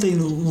is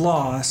something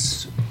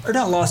lost, or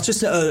not lost,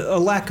 just a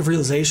lack of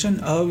realization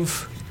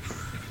of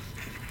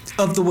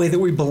the way that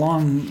we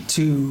belong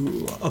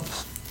to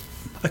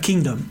a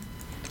kingdom,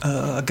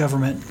 a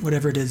government,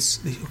 whatever it is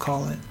that you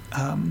call it,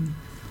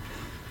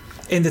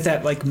 and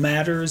that like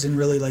matters and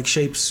really like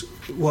shapes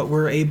what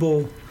we're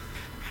able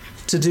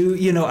to do.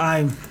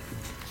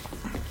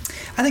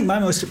 I think my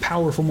most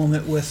powerful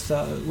moment with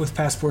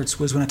passports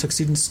was when I took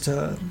students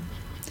to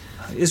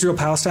Israel,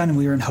 Palestine, and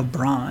we were in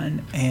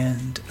Hebron,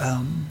 and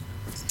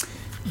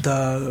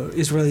the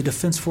Israeli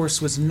Defense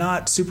Force was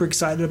not super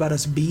excited about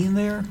us being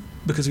there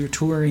because we were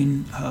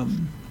touring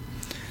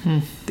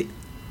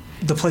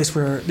the place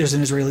where there's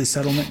an Israeli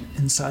settlement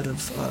inside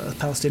of a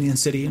Palestinian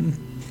city, and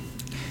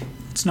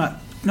it's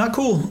not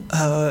cool,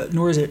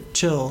 nor is it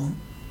chill,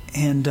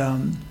 and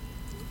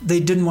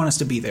they didn't want us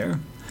to be there.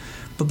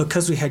 But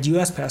because we had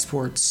U.S.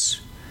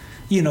 passports,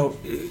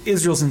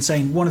 Israel's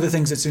insane. One of the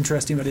things that's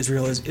interesting about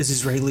Israel is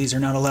Israelis are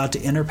not allowed to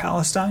enter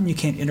Palestine. You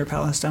can't enter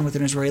Palestine with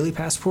an Israeli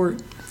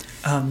passport.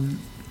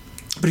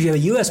 But if you have a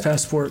U.S.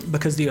 passport,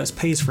 because the U.S.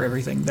 pays for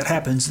everything that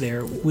happens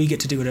there, we get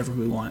to do whatever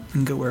we want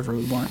and go wherever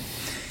we want.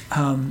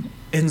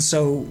 And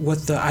so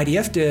what the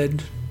IDF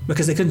did,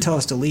 because they couldn't tell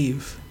us to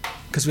leave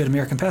because we had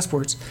American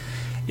passports,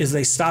 is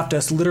they stopped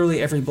us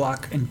literally every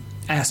block and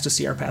asked to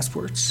see our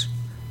passports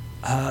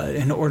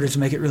in order to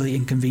make it really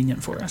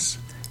inconvenient for us.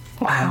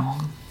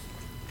 Wow.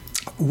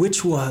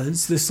 Which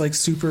was this like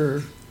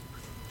super...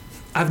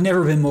 I've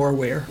never been more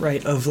aware,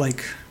 right, of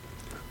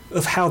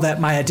how that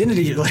my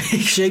identity like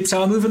shapes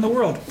how I move in the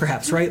world,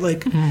 perhaps, right?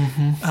 Like,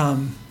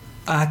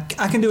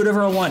 I can do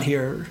whatever I want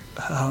here,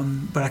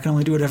 but I can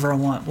only do whatever I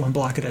want one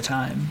block at a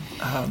time.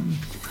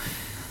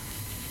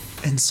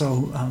 And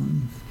so,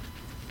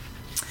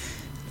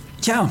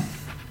 yeah.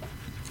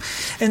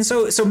 And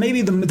so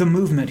maybe the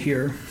movement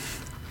here,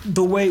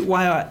 the way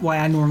why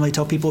I normally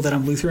tell people that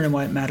I'm Lutheran and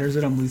why it matters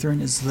that I'm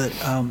Lutheran is that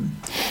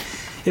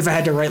if I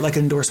had to write like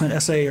an endorsement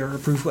essay or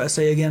approval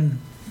essay again,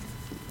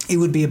 it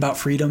would be about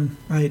freedom,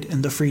 right?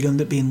 And the freedom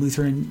that being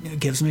Lutheran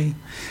gives me.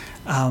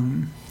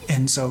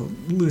 And so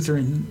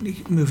Lutheran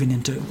moving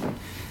into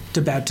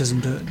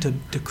baptism,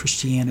 to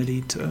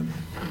Christianity, to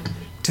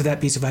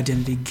that piece of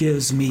identity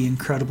gives me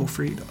incredible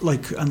freedom,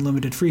 like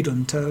unlimited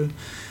freedom to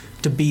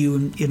be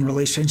in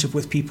relationship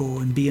with people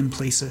and be in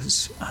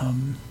places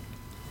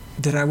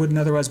that I wouldn't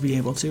otherwise be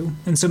able to.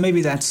 And so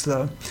maybe that's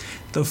the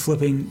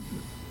flipping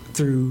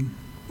through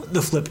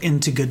the flip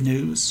into good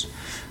news.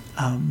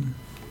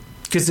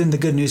 Because then the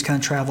good news kind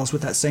of travels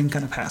with that same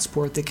kind of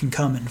passport that can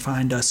come and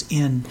find us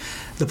in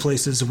the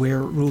places where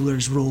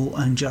rulers rule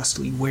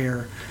unjustly,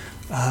 where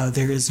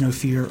there is no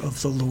fear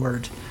of the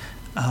Lord.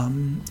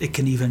 It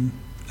can even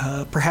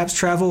perhaps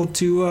travel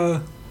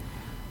to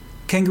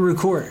kangaroo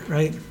court,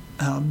 right?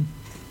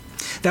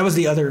 That was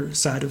the other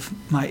side of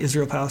my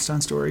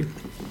Israel-Palestine story.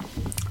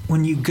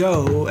 When you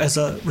go, as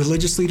a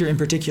religious leader in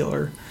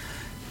particular,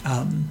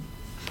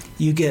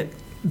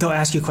 they'll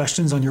ask you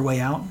questions on your way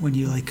out when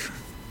you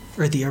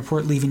are at the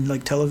airport leaving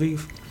Tel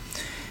Aviv,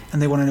 and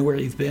they want to know where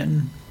you've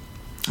been,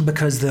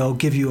 because they'll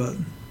give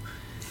you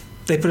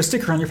they put a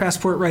sticker on your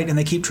passport, right, and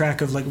they keep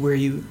track of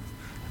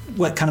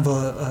what kind of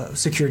a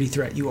security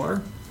threat you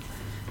are,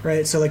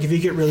 right? So if you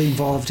get really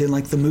involved in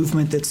the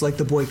movement that's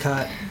the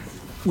boycott,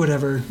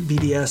 whatever,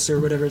 BDS or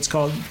whatever it's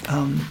called,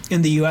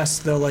 in the U.S.,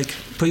 they'll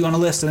put you on a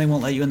list and they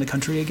won't let you in the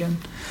country again.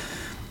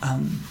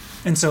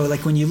 And so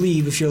when you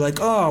leave, if you're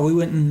oh, we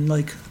went and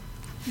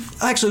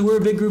actually, we're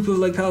a big group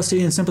of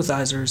Palestinian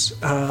sympathizers,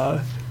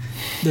 they're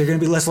going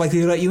to be less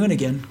likely to let you in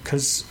again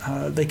because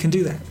they can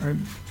do that, right?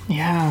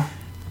 Yeah.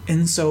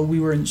 And so we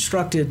were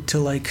instructed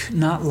to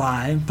not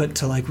lie, but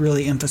to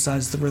really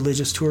emphasize the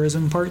religious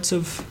tourism parts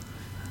of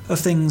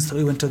things.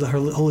 We went to the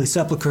Holy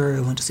Sepulchre,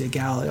 we went to see a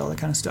Galilee, all that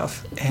kind of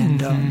stuff.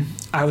 And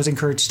I was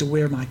encouraged to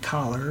wear my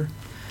collar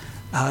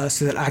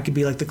so that I could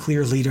be the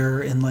clear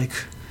leader, and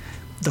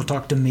they'll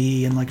talk to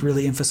me and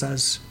really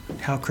emphasize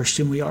how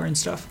Christian we are and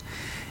stuff.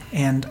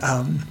 And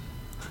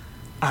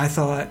I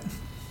thought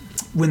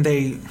when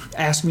they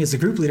asked me as the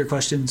group leader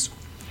questions,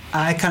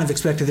 I kind of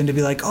expected them to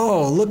be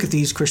oh, look at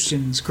these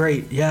Christians,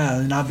 great, yeah.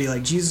 And I'd be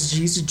Jesus,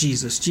 Jesus,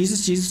 Jesus,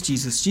 Jesus, Jesus,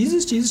 Jesus,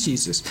 Jesus, Jesus,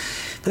 Jesus.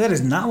 But that is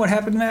not what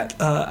happened, Matt.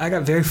 I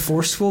got very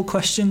forceful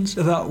questions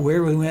about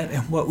where we went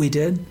and what we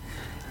did.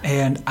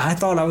 And I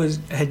thought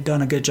I had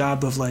done a good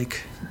job of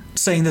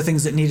saying the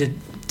things that needed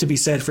to be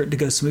said for it to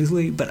go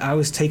smoothly. But I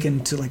was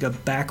taken to a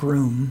back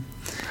room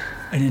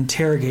and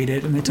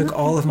interrogated, and they took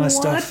all of my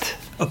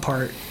stuff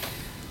apart.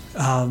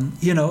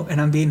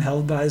 And I'm being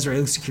held by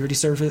Israeli security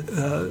service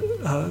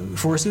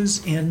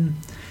forces in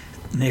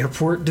an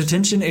airport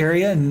detention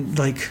area, and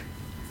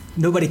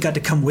nobody got to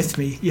come with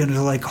me,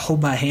 to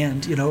hold my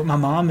hand. My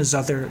mom is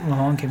out there. My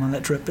mom came on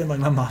that trip, and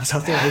my mom's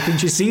out there hoping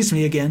she sees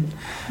me again.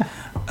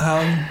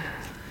 And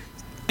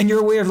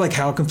you're aware of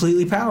how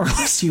completely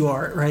powerless you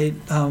are, right?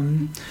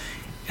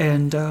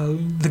 And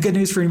the good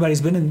news for anybody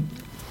who's been in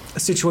a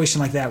situation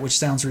like that, which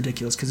sounds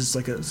ridiculous because it's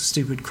like a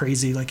stupid,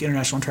 crazy, like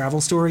international travel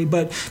story,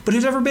 but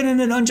who's ever been in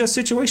an unjust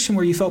situation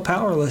where you felt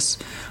powerless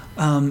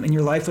and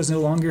your life was no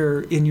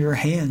longer in your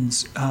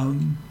hands?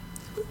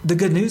 The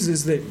good news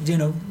is that,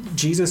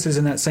 Jesus is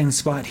in that same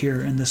spot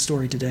here in this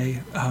story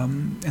today,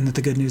 and that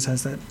the good news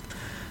has that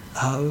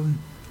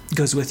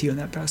goes with you in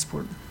that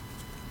passport.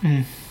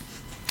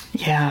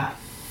 Yeah.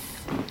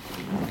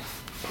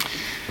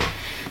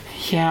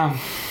 Yeah.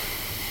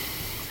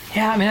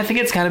 Yeah, I mean, I think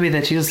it's got to be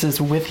that Jesus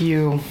is with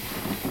you.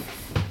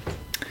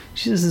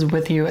 Jesus is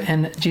with you,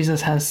 and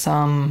Jesus has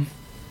some,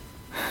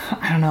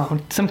 I don't know,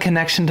 some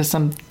connection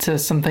to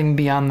something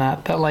beyond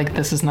that. That like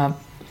this is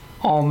not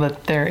all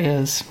that there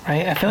is,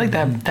 right? I feel like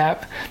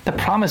that the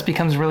promise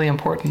becomes really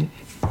important.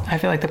 I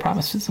feel like the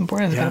promise is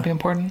important. It's got to be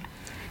important.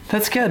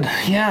 That's good.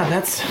 Yeah,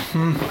 that's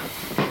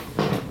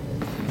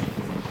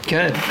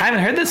good. I haven't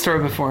heard this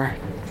story before.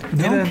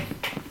 No.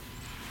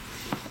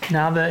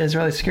 Now the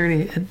Israeli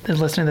security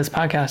is listening to this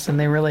podcast, and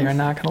they really are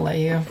not going to let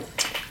you.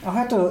 I'll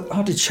have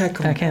to check.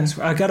 Back in.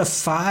 I got a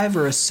 5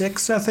 or a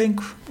 6, I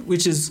think,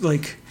 which is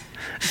like.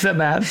 Is that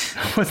bad?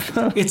 What's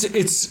the?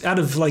 It's out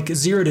of like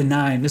 0 to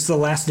 9. It's the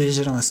last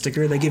digit on the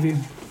sticker they give you.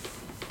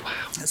 Wow.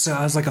 So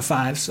I was like a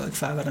 5, so like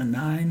 5 out of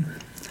 9.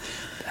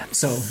 That's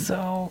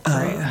so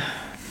great.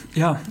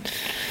 Yeah.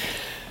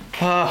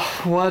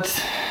 What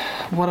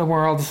a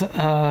world!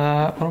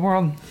 What a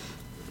world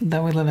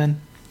that we live in.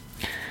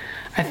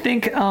 I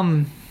think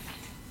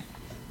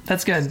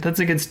that's good. That's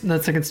a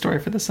good story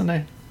for this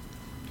Sunday.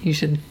 You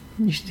should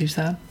use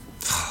that.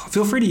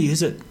 Feel free to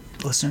use it,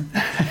 listener.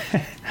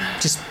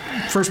 Just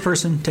first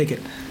person, take it.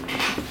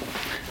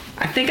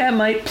 I think in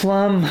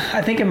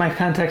my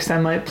context I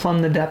might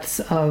plumb the depths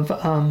of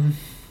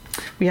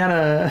we had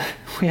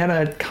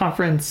a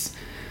conference,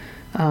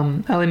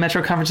 LA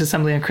Metro Conference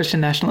Assembly on Christian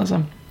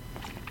nationalism,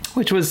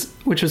 which was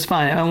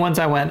fine. And once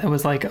I went, it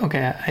was like,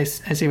 okay, I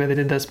see why they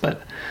did this,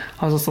 but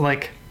I was also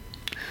like,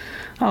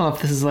 I don't know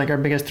if this is like our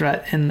biggest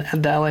threat in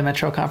the LA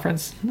Metro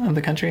Conference of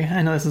the country.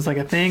 I know this is like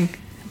a thing,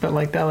 but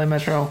like the LA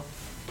Metro,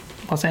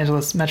 Los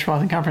Angeles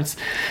Metropolitan Conference.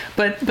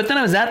 But then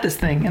I was at this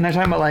thing, and they're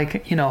talking about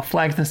like,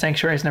 flags and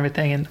sanctuaries and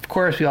everything. And of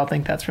course, we all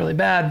think that's really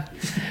bad.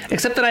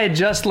 Except that I had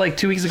just like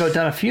 2 weeks ago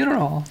done a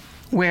funeral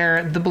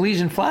where the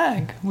Belizean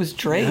flag was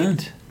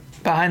draped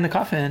behind the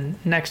coffin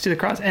next to the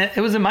cross. And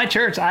it was in my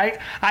church. I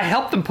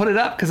helped them put it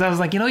up because I was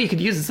like, you could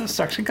use this as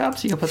suction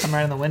cups. You could put them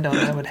right in the window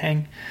and it would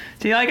hang.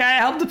 So I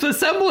helped them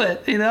assemble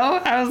it,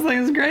 I was like,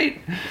 it's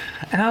great.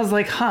 And I was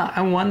like,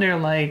 I wonder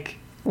like,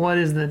 what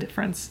is the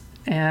difference?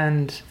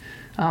 And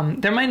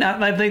there might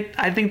not,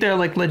 I think there are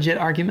like legit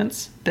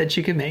arguments that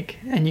you could make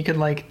and you could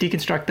like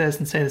deconstruct this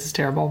and say this is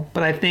terrible.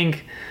 But I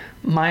think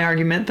my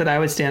argument that I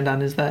would stand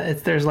on is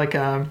that there's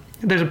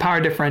a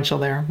power differential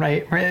there,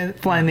 right?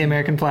 Flying the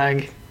American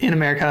flag in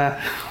America,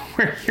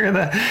 where you're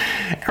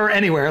or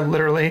anywhere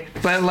literally,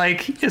 but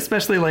like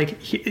especially like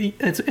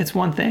it's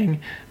one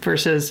thing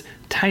versus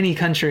tiny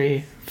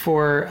country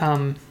for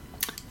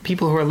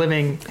people who are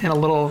living in a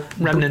little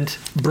remnant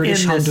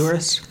British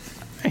Honduras.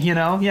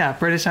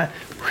 British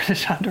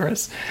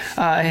Honduras,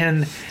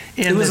 and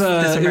it was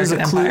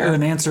a clue, empire.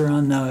 An answer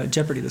on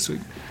Jeopardy this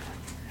week.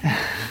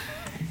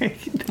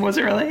 Was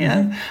it really?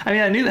 Yeah. Mm-hmm. I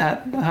mean, I knew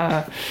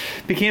that.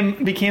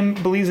 Became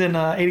Belize in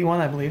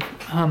 81, I believe.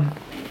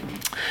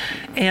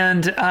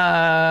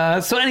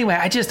 So anyway,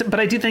 I do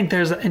think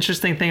there's an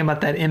interesting thing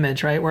about that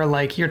image, right? Where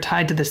like you're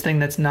tied to this thing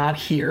that's not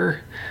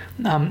here.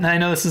 And I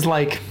know this is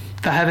like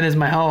the heaven is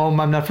my home.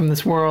 I'm not from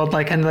this world.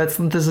 Like, and this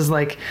is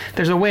like,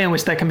 there's a way in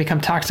which that can become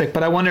toxic,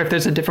 but I wonder if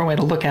there's a different way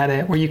to look at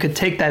it where you could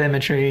take that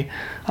imagery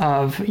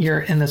of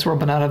you're in this world,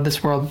 but not of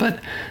this world, but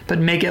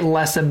make it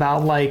less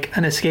about like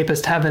an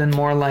escapist heaven and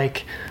more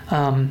like,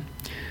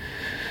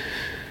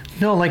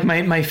 no, like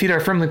my feet are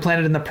firmly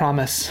planted in the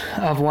promise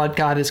of what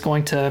God is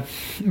going to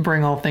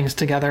bring all things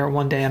together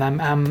one day, and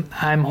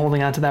I'm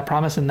holding on to that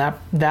promise, and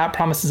that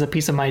promise is a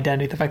piece of my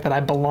identity, the fact that I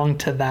belong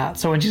to that.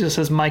 So when Jesus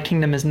says, "My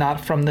kingdom is not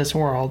from this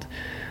world,"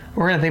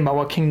 we're going to think about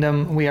what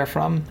kingdom we are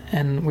from,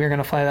 and we're going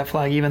to fly that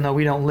flag, even though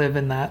we don't live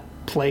in that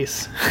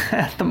place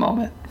at the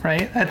moment,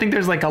 right? I think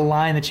there's like a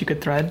line that you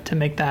could thread to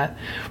make that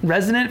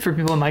resonant for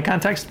people in my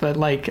context, but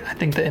like I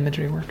think the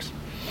imagery works.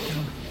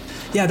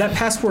 Yeah, that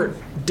passport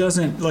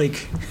doesn't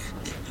like.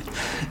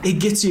 It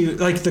gets you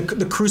like the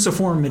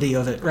cruciformity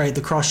of it, right?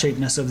 The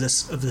cross-shapedness of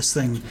this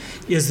thing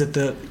is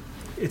that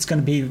it's going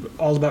to be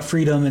all about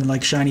freedom and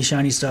like shiny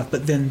stuff.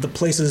 But then the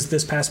places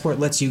this passport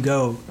lets you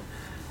go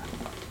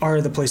are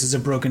the places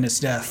of brokenness,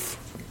 death,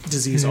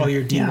 disease, all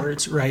your D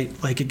words, right?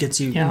 Like it gets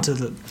you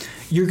into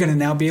you're going to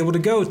now be able to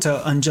go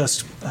to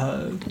unjust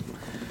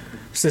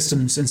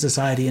systems in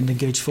society and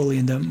engage fully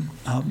in them.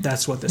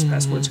 That's what this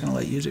passport's going to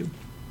let you do.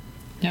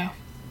 Yeah.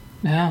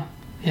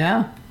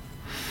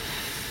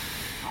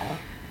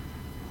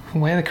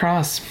 Way of the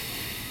cross.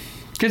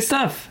 Good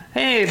stuff.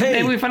 Hey,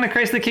 maybe we found a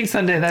Christ the King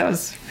Sunday. That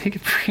was, he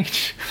could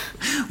preach.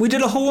 We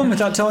did a whole one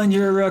without telling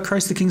your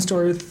Christ the King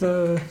story with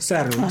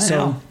Saturday.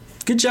 So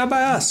good job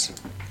by us.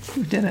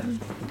 We did it.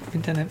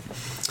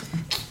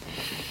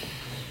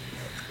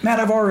 Matt,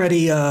 I've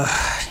already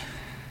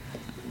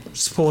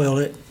spoiled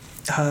it.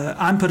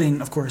 I'm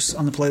putting, of course,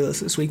 on the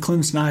playlist this week,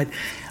 Clem Snide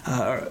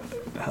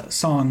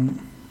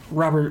song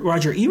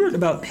Roger Ebert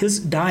about his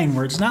dying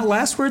words. Not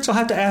last words. I'll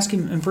have to ask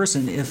him in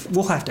person.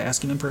 We'll have to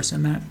ask him in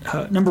person,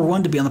 Matt. Number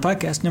one, to be on the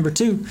podcast. Number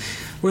two,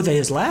 were they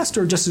his last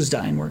or just his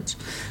dying words?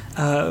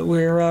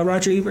 Where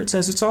Roger Ebert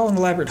says it's all an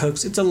elaborate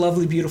hoax. It's a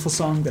lovely, beautiful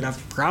song that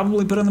I've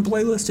probably put on the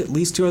playlist at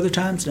least 2 other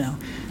times now.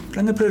 But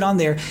I'm going to put it on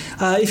there.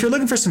 If you're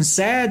looking for some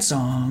sad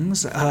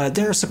songs,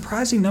 there are a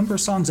surprising number of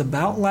songs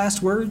about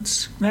last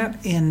words,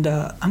 Matt. And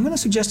I'm going to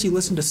suggest you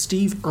listen to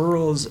Steve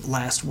Earle's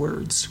Last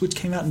Words, which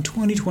came out in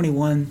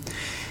 2021.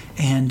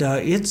 And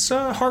it's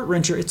a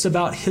heart-wrencher. It's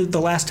about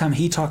the last time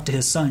he talked to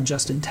his son,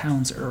 Justin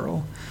Townes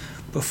Earle,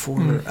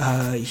 before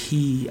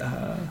he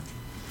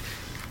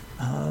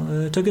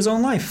took his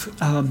own life.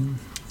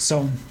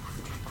 So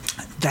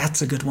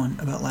that's a good one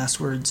about last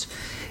words.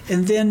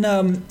 And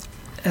then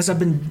as I've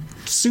been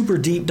super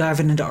deep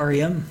diving into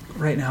REM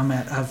right now,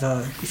 Matt,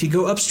 if you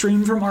go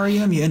upstream from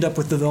REM, you end up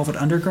with the Velvet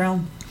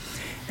Underground.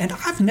 And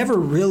I've never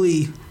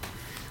really...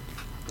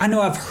 I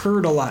know I've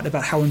heard a lot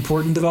about how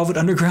important the Velvet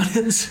Underground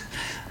is,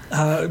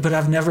 but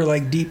I've never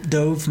deep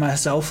dove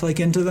myself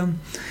into them.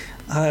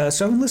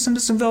 So I've been listening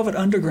to some Velvet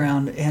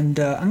Underground, and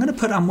I'm going to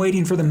put "I'm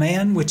Waiting for the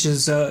Man," which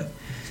is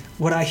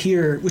what I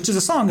hear, which is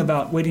a song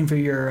about waiting for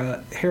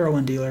your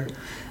heroin dealer.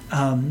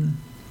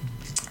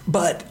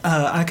 But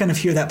I kind of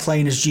hear that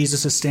playing as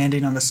Jesus is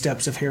standing on the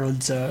steps of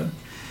Herod's or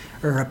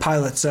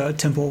Pilate's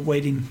temple,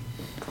 waiting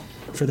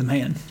for the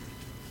man.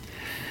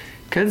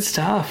 Good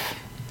stuff.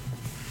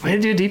 Way to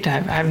do a deep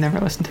dive. I've never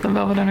listened to the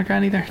Velvet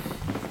Underground either,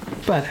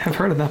 but I've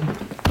heard of them.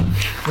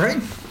 Right?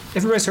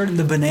 Everybody's heard of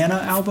the Banana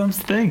album?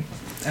 Thing.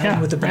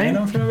 With the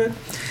banana in front of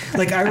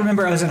it. I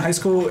remember I was in high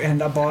school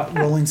and I bought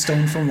Rolling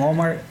Stone from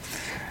Walmart,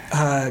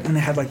 and they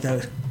had I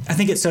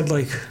think it said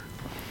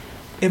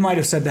it might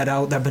have said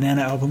that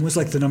Banana album was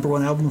the number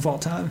one album of all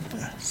time.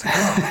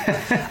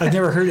 I've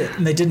never heard it,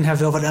 and they didn't have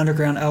Velvet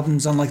Underground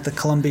albums on the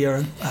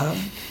Columbia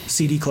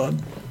CD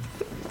Club.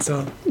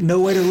 So no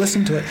way to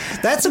listen to it.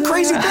 That's a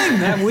crazy thing,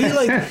 man. We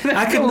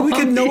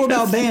could know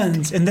about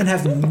bands and then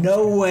have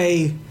no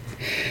way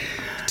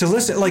to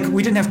listen.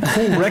 We didn't have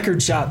cool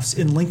record shops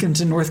in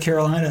Lincolnton, North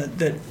Carolina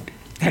that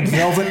had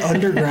Velvet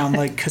Underground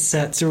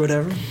cassettes or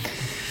whatever.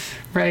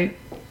 Right.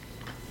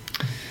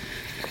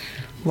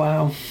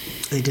 Wow.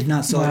 They did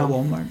not sell at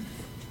Walmart.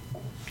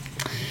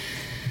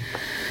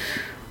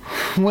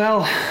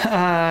 Well,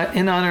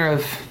 in honor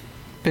of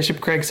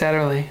Bishop Craig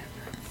Satterley,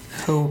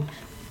 who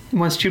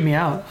once chewed me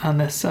out on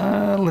this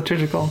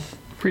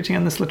preaching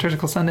on this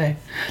liturgical Sunday.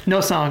 No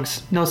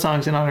songs in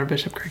honor of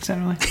Bishop Craig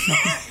Satterley.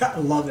 I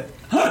love it.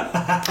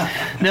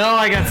 No,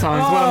 I got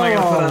songs. What am I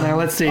going to put on there?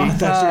 Let's see. I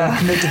thought you were going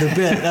to make it the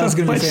bit. That was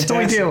going to be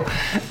fantastic.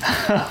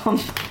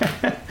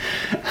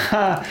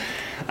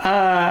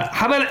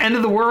 How about End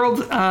of the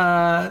World?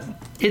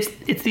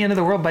 It's the End of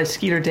the World by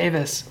Skeeter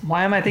Davis.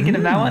 Why am I thinking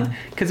of that one?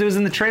 Because it was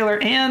in the trailer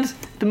and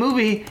the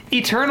movie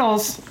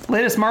Eternals,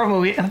 latest Marvel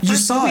movie. And the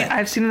first movie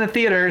I've seen in the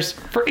theaters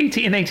for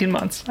 18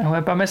 months. I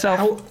went by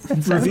myself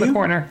and sat in the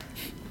corner.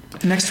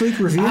 Next week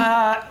review.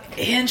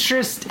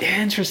 Interesting.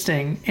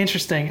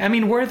 I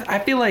mean, I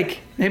feel like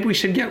maybe we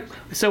should get.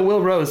 So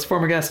Will Rose,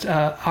 former guest,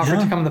 offered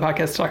to come on the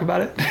podcast to talk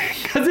about it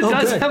because it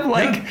does have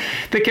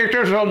the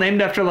characters are all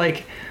named after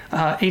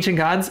ancient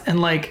gods, and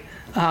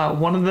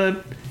one of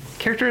the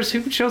characters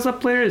who shows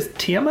up later is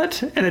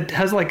Tiamat, and it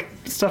has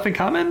stuff in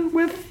common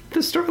with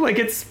the story.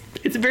 It's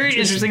very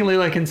interestingly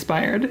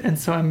inspired, and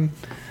so I'm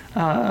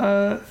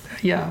but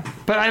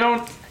I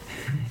don't.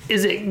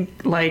 Is it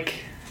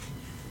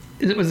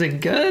was it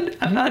good?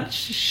 I'm not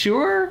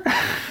sure.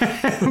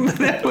 But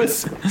that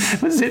was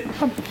it.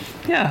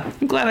 Yeah,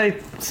 I'm glad I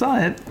saw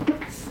it.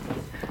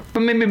 But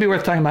maybe it'd be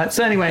worth talking about.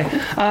 So anyway,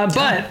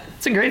 but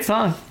it's a great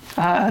song.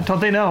 Don't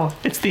they know?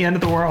 It's the end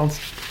of the world.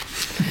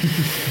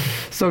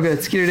 So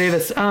good. Skeeter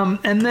Davis.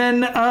 And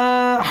then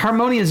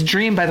Harmonious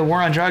Dream by the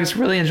War on Drugs.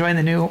 Really enjoying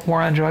the new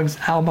War on Drugs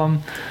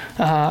album.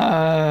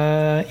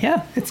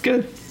 It's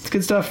good. It's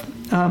good stuff.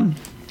 And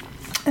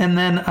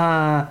then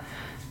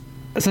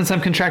since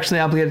I'm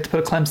contractually obligated to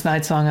put a Clem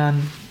Snide song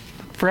on,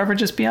 Forever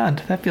Just Beyond.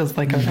 That feels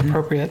like an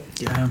appropriate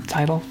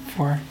title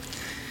for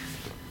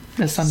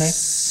this Sunday.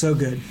 So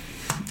good.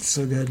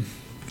 So good.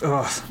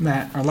 Oh,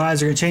 Matt, our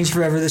lives are going to change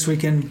forever this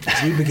weekend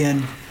as we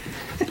begin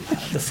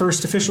the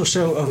first official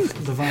show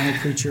of the Vinyl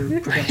Preacher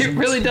Productions. It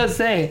really does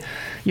say,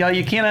 y'all,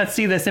 you cannot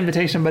see this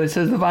invitation, but it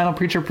says the Vinyl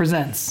Preacher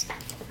presents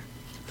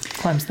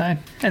Clem Snide.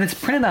 And it's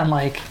printed on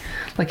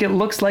it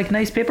looks like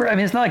nice paper. I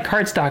mean, it's not like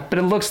cardstock, but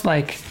it looks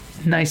like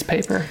nice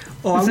paper.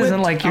 This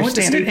isn't your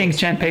standard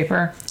inkjet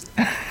paper.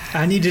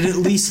 I needed at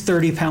least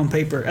 30-pound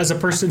paper. As a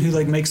person who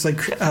makes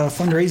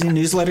fundraising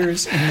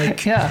newsletters and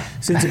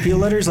sends appeal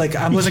letters,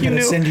 I wasn't going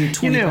to send you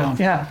 20 pounds.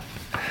 Yeah.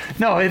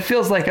 No, it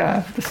feels like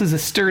this is a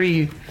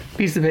sturdy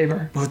piece of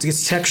paper. Well, it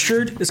gets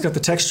textured. It's got the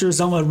texture.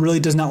 Zelma really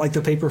does not like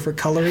the paper for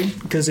coloring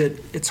because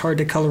it's hard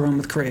to color on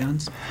with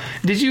crayons.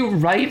 Did you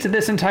write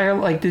this entire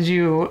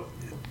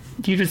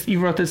You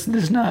wrote this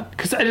not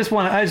because I just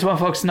want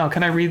folks to know.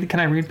 Can I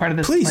read part of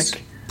this?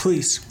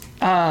 Please.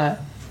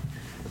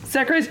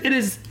 Zacharias, it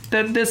is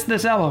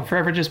this album,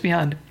 Forever Just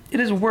Beyond. It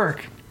is a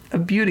work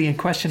of beauty and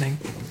questioning,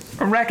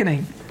 a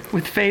reckoning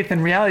with faith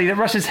and reality that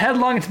rushes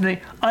headlong into the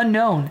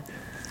unknown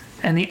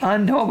and the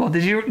unknowable.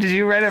 Did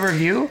you write a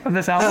review of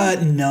this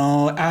album?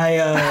 No,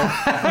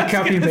 I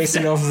copied and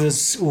pasted off of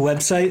this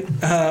website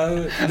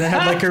that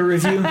had like a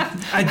review.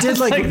 I did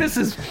this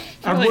is.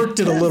 Really I worked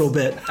it a little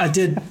bit. I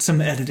did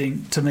some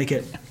editing to make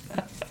it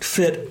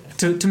fit,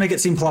 to make it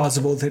seem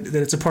plausible that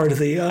it's a part of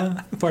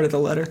the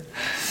letter.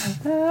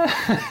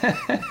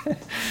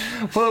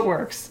 Well, it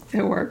works.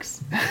 It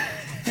works.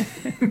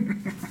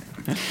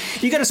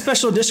 You got a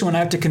special edition one, I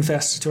have to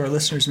confess to our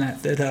listeners,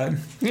 Matt, that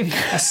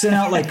I sent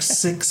out like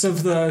 6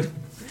 of the...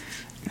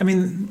 I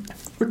mean,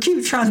 we're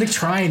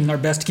trying our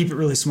best to keep it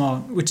really small,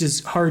 which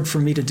is hard for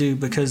me to do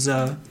because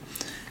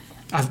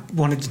I've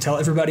wanted to tell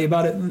everybody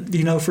about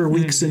it, for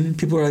weeks, and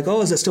people are like,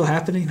 "Oh, is that still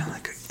happening?" And I'm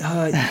like,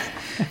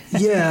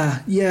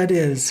 yeah, it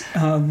is.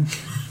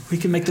 We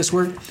can make this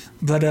work.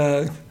 But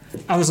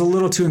I was a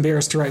little too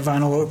embarrassed to write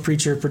Vinyl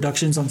Preacher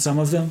Productions on some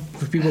of them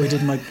for people who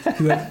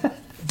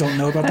don't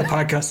know about the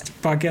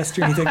podcast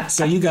or anything.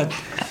 So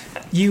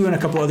you and a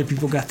couple other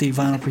people got the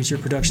Vinyl Preacher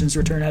Productions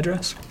return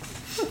address.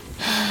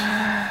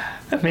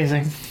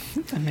 Amazing.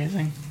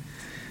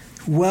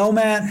 Well,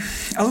 Matt,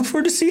 I look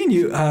forward to seeing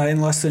you in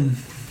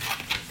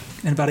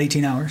about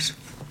 18 hours.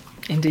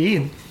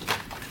 Indeed.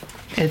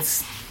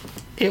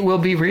 It will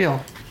be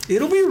real.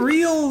 It'll be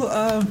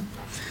real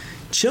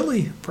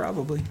chilly,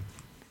 probably.